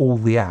support from all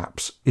the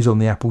apps is on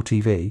the Apple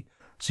TV.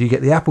 So you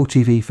get the Apple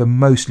TV for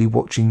mostly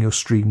watching your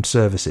streamed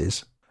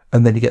services,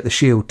 and then you get the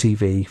Shield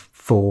TV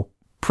for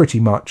pretty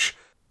much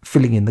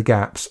filling in the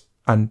gaps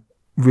and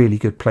really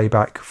good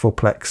playback for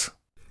Plex.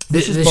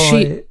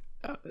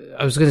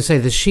 I was going to say,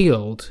 the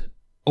Shield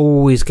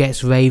always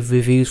gets rave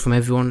reviews from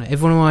everyone.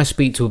 Everyone who I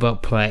speak to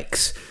about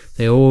Plex,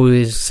 they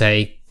always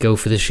say, go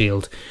for the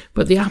Shield.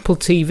 But the Apple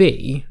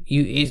TV,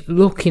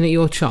 looking at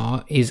your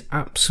chart, is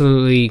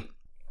absolutely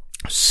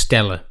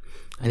stellar.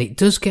 And it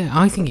does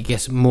I think it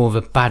gets more of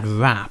a bad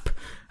rap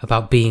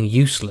about being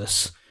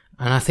useless.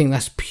 And I think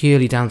that's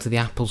purely down to the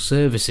Apple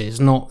services,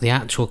 not the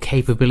actual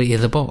capability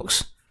of the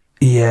box.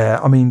 Yeah,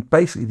 I mean,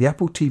 basically, the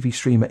Apple TV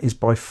streamer is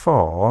by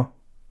far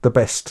the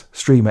best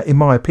streamer, in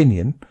my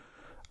opinion.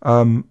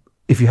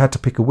 If you had to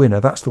pick a winner,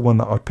 that's the one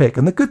that I'd pick.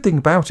 And the good thing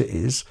about it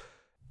is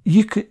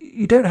you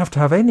don't have to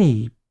have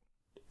any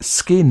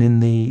skin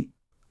in the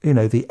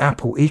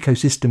Apple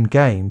ecosystem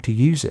game to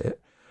use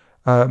it.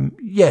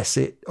 Yes,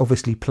 it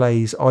obviously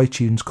plays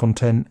iTunes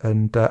content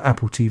and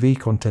Apple TV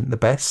content the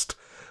best,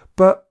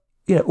 but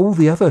all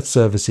the other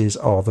services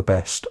are the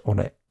best on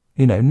it.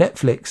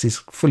 Netflix is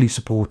fully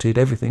supported,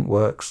 everything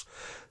works.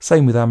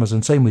 Same with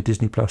Amazon, same with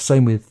Disney Plus,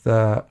 same with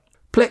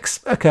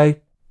Plex.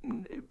 Okay,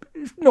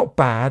 not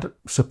bad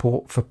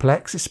support for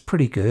Plex. It's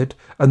pretty good,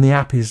 and the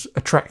app is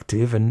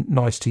attractive and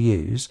nice to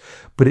use,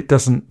 but it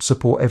doesn't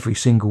support every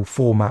single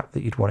format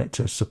that you'd want it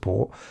to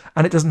support,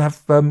 and it doesn't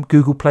have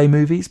Google Play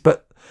Movies.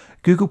 But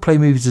Google Play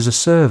Movies as a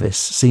service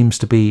seems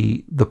to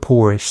be the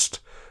poorest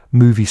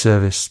movie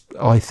service,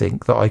 I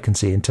think, that I can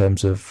see in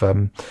terms of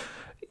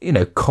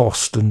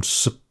cost and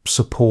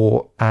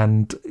support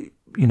and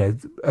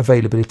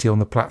availability on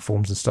the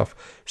platforms and stuff.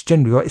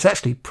 It's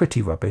actually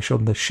pretty rubbish.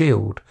 On the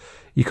Shield,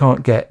 you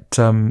can't get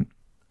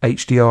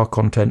HDR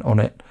content on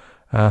it.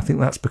 I think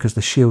that's because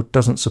the Shield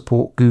doesn't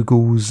support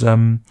Google's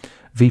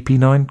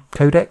VP9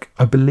 codec,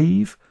 I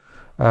believe.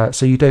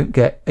 So you don't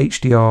get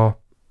HDR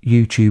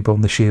YouTube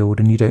on the Shield,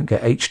 and you don't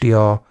get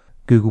HDR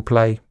Google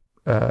Play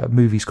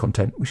movies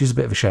content, which is a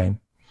bit of a shame.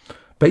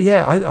 But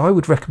yeah, I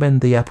would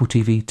recommend the Apple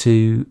TV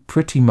to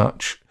pretty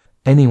much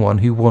anyone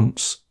who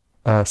wants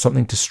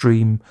something to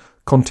stream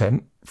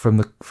content from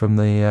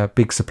the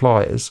big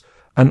suppliers,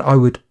 and I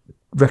would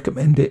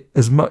recommend it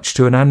as much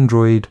to an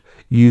Android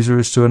user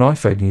as to an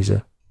iPhone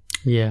user.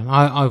 Yeah,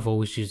 I've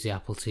always used the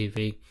Apple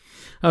TV,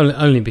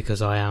 only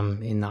because I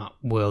am in that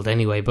world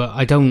anyway, but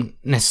I don't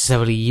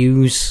necessarily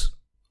use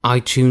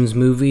iTunes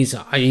movies.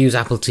 I use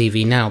Apple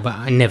TV now, but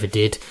I never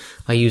did.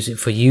 I use it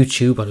for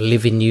YouTube, I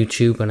live in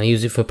YouTube, and I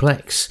use it for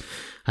Plex,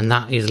 and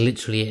that is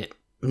literally it.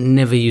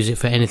 Never use it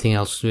for anything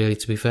else, really,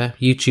 to be fair.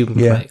 YouTube and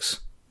Plex.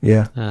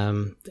 Yeah.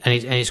 And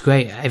it's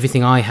great.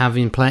 Everything I have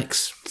in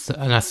Plex,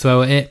 and I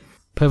throw at it,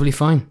 perfectly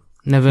fine.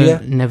 Never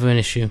an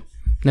issue.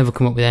 Never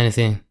come up with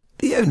anything.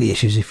 The only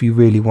issue is if you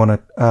really want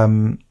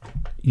to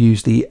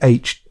use the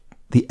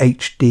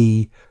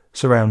HD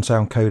surround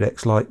sound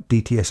codecs like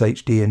DTS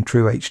HD and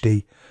True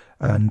HD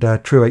and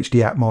True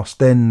HD Atmos,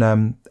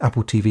 then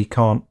Apple TV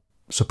can't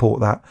support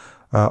that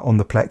on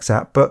the Plex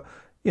app. But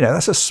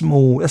that's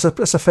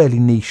a fairly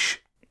niche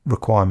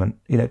requirement.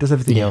 It does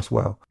everything else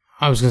well.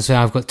 I was going to say,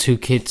 I've got 2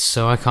 kids,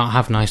 so I can't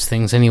have nice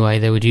things anyway.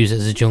 They would use it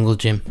as a jungle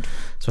gym,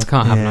 so I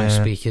can't have nice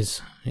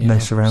speakers. No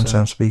surround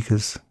sound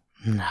speakers.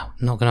 No,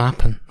 not going to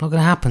happen. Not going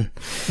to happen.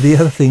 The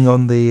other thing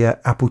on the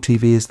Apple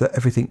TV is that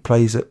everything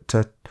plays at,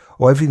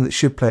 or everything that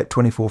should play at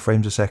 24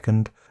 frames a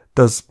second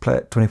does play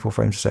at 24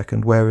 frames a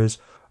second, whereas,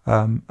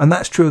 and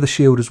that's true of the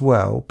Shield as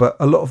well, but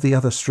a lot of the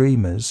other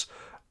streamers,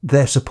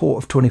 their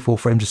support of 24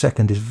 frames a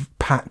second is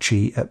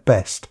patchy at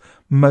best.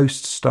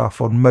 Most stuff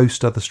on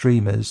most other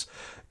streamers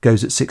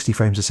goes at 60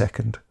 frames a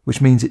second,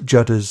 which means it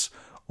judders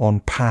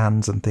on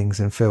pans and things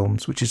in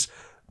films, which is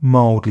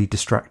mildly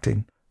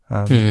distracting.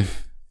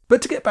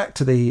 But to get back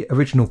to the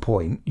original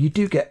point, you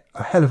do get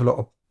a hell of a lot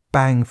of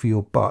bang for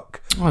your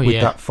buck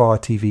with that Fire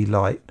TV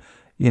Lite.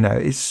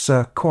 It's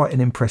quite an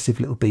impressive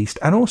little beast.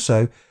 And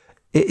also,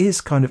 it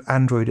is kind of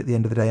Android at the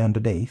end of the day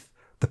underneath.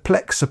 The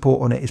Plex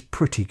support on it is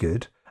pretty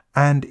good.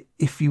 And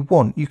if you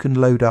want, you can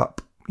load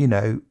up,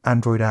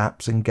 Android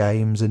apps and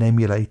games and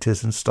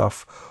emulators and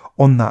stuff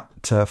on that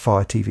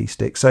Fire TV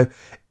stick. So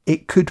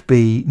it could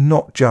be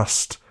not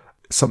just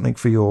something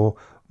for your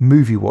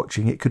movie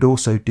watching. It could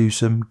also do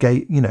some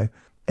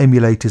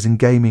emulators and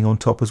gaming on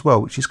top as well,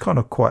 which is kind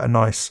of quite a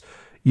nice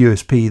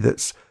USP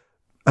that's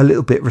a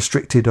little bit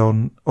restricted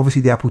on,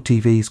 obviously the Apple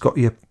TV's got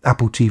your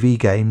Apple TV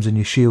games and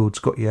your Shield's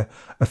got your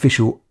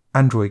official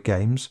Android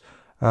games.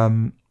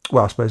 Well,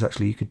 I suppose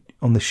actually you could,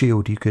 on the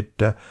Shield, you could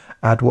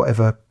add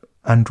whatever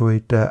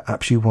Android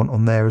apps you want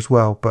on there as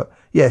well. But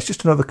yeah, it's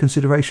just another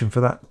consideration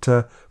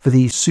for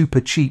these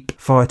super cheap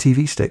Fire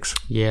TV sticks.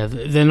 Yeah,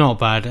 they're not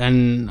bad,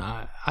 and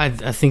I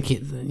think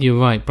you're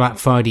right. Black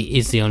Friday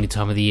is the only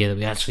time of the year that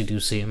we actually do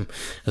see them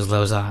as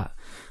low as that.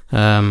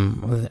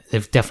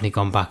 They've definitely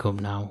gone back up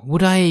now.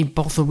 Would I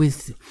bother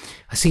with...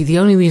 I see, the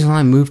only reason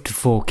I moved to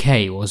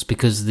 4K was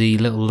because the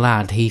little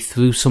lad, he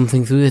threw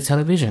something through the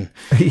television.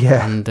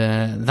 Yeah. And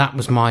that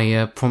was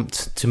my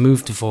prompt to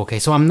move to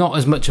 4K. So I'm not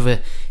as much of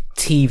a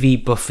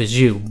TV buff as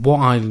you. What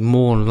I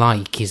more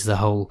like is the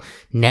whole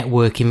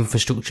network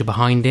infrastructure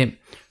behind it.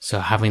 So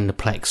having the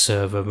Plex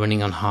server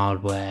running on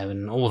hardware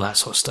and all that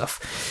sort of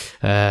stuff.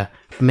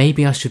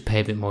 Maybe I should pay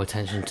a bit more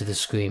attention to the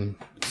screen.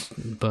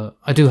 But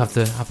I do have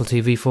the Apple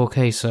TV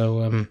 4K,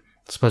 so I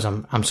suppose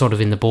I'm sort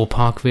of in the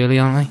ballpark, really,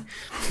 aren't I?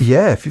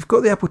 Yeah, if you've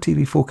got the Apple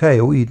TV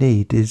 4K, all you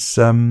need is,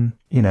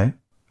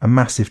 a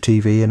massive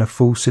TV and a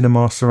full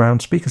cinema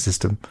surround speaker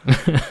system.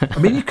 I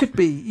mean, you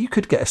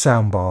could get a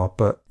soundbar,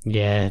 but...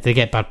 Yeah, they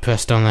get bad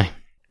press, don't they?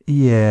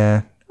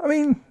 Yeah. I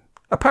mean,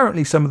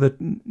 apparently some of the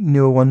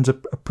newer ones are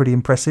pretty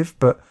impressive,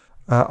 but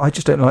I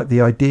just don't like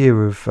the idea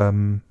of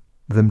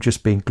them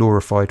just being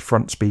glorified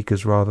front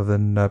speakers rather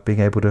than being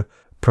able to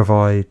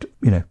provide,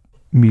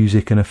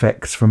 music and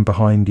effects from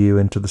behind you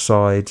and to the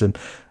sides. And,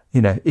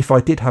 if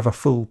I did have a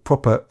full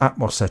proper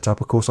Atmos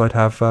setup, of course, I'd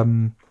have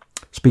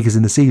speakers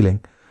in the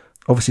ceiling.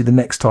 Obviously, the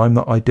next time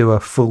that I do a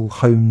full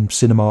home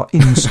cinema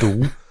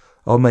install,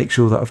 I'll make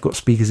sure that I've got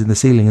speakers in the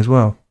ceiling as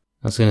well.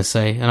 I was going to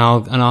say, and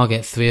I'll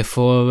get 3 or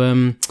 4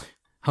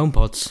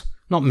 HomePods,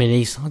 not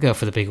minis. I'll go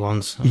for the big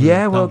ones.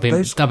 Yeah, well,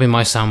 that'll be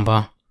my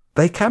soundbar.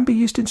 They can be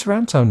used in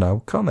surround sound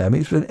now, can't they? I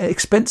mean, it's an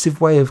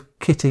expensive way of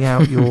kitting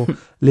out your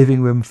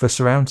living room for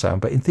surround sound,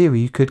 but in theory,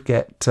 you could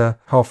get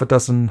half a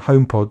dozen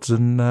HomePods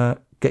and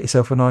get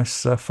yourself a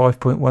nice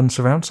 5.1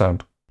 surround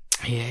sound.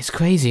 Yeah, it's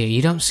crazy.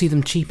 You don't see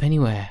them cheap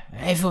anywhere.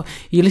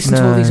 You listen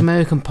to all these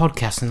American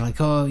podcasts and they're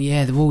like, oh,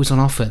 yeah, they're always on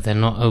offer. They're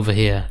not over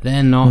here.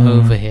 They're not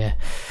over here.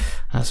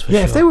 That's for sure.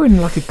 Yeah, if they were in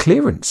like a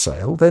clearance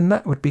sale, then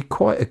that would be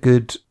quite a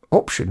good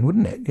option,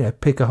 wouldn't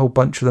it? Pick a whole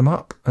bunch of them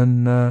up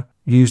and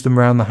use them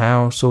around the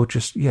house, or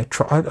just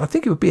try. I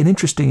think it would be an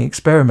interesting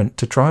experiment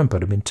to try and put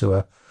them into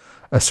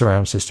a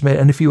surround system.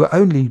 And if you were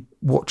only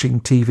watching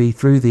TV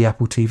through the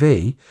Apple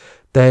TV,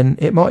 then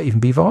it might even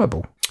be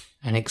viable.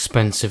 An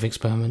expensive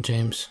experiment,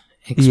 James.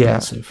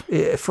 Expensive.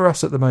 Yeah, for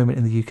us at the moment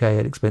in the UK,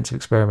 an expensive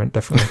experiment,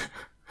 definitely.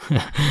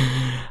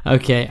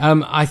 Okay,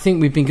 I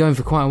think we've been going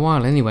for quite a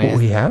while anyway.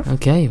 We have.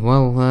 Okay,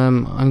 well,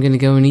 I'm going to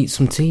go and eat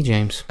some tea,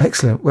 James.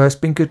 Excellent. Well, it's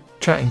been good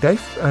chatting,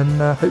 Dave,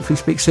 and hopefully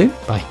speak soon.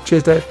 Bye.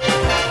 Cheers, Dave.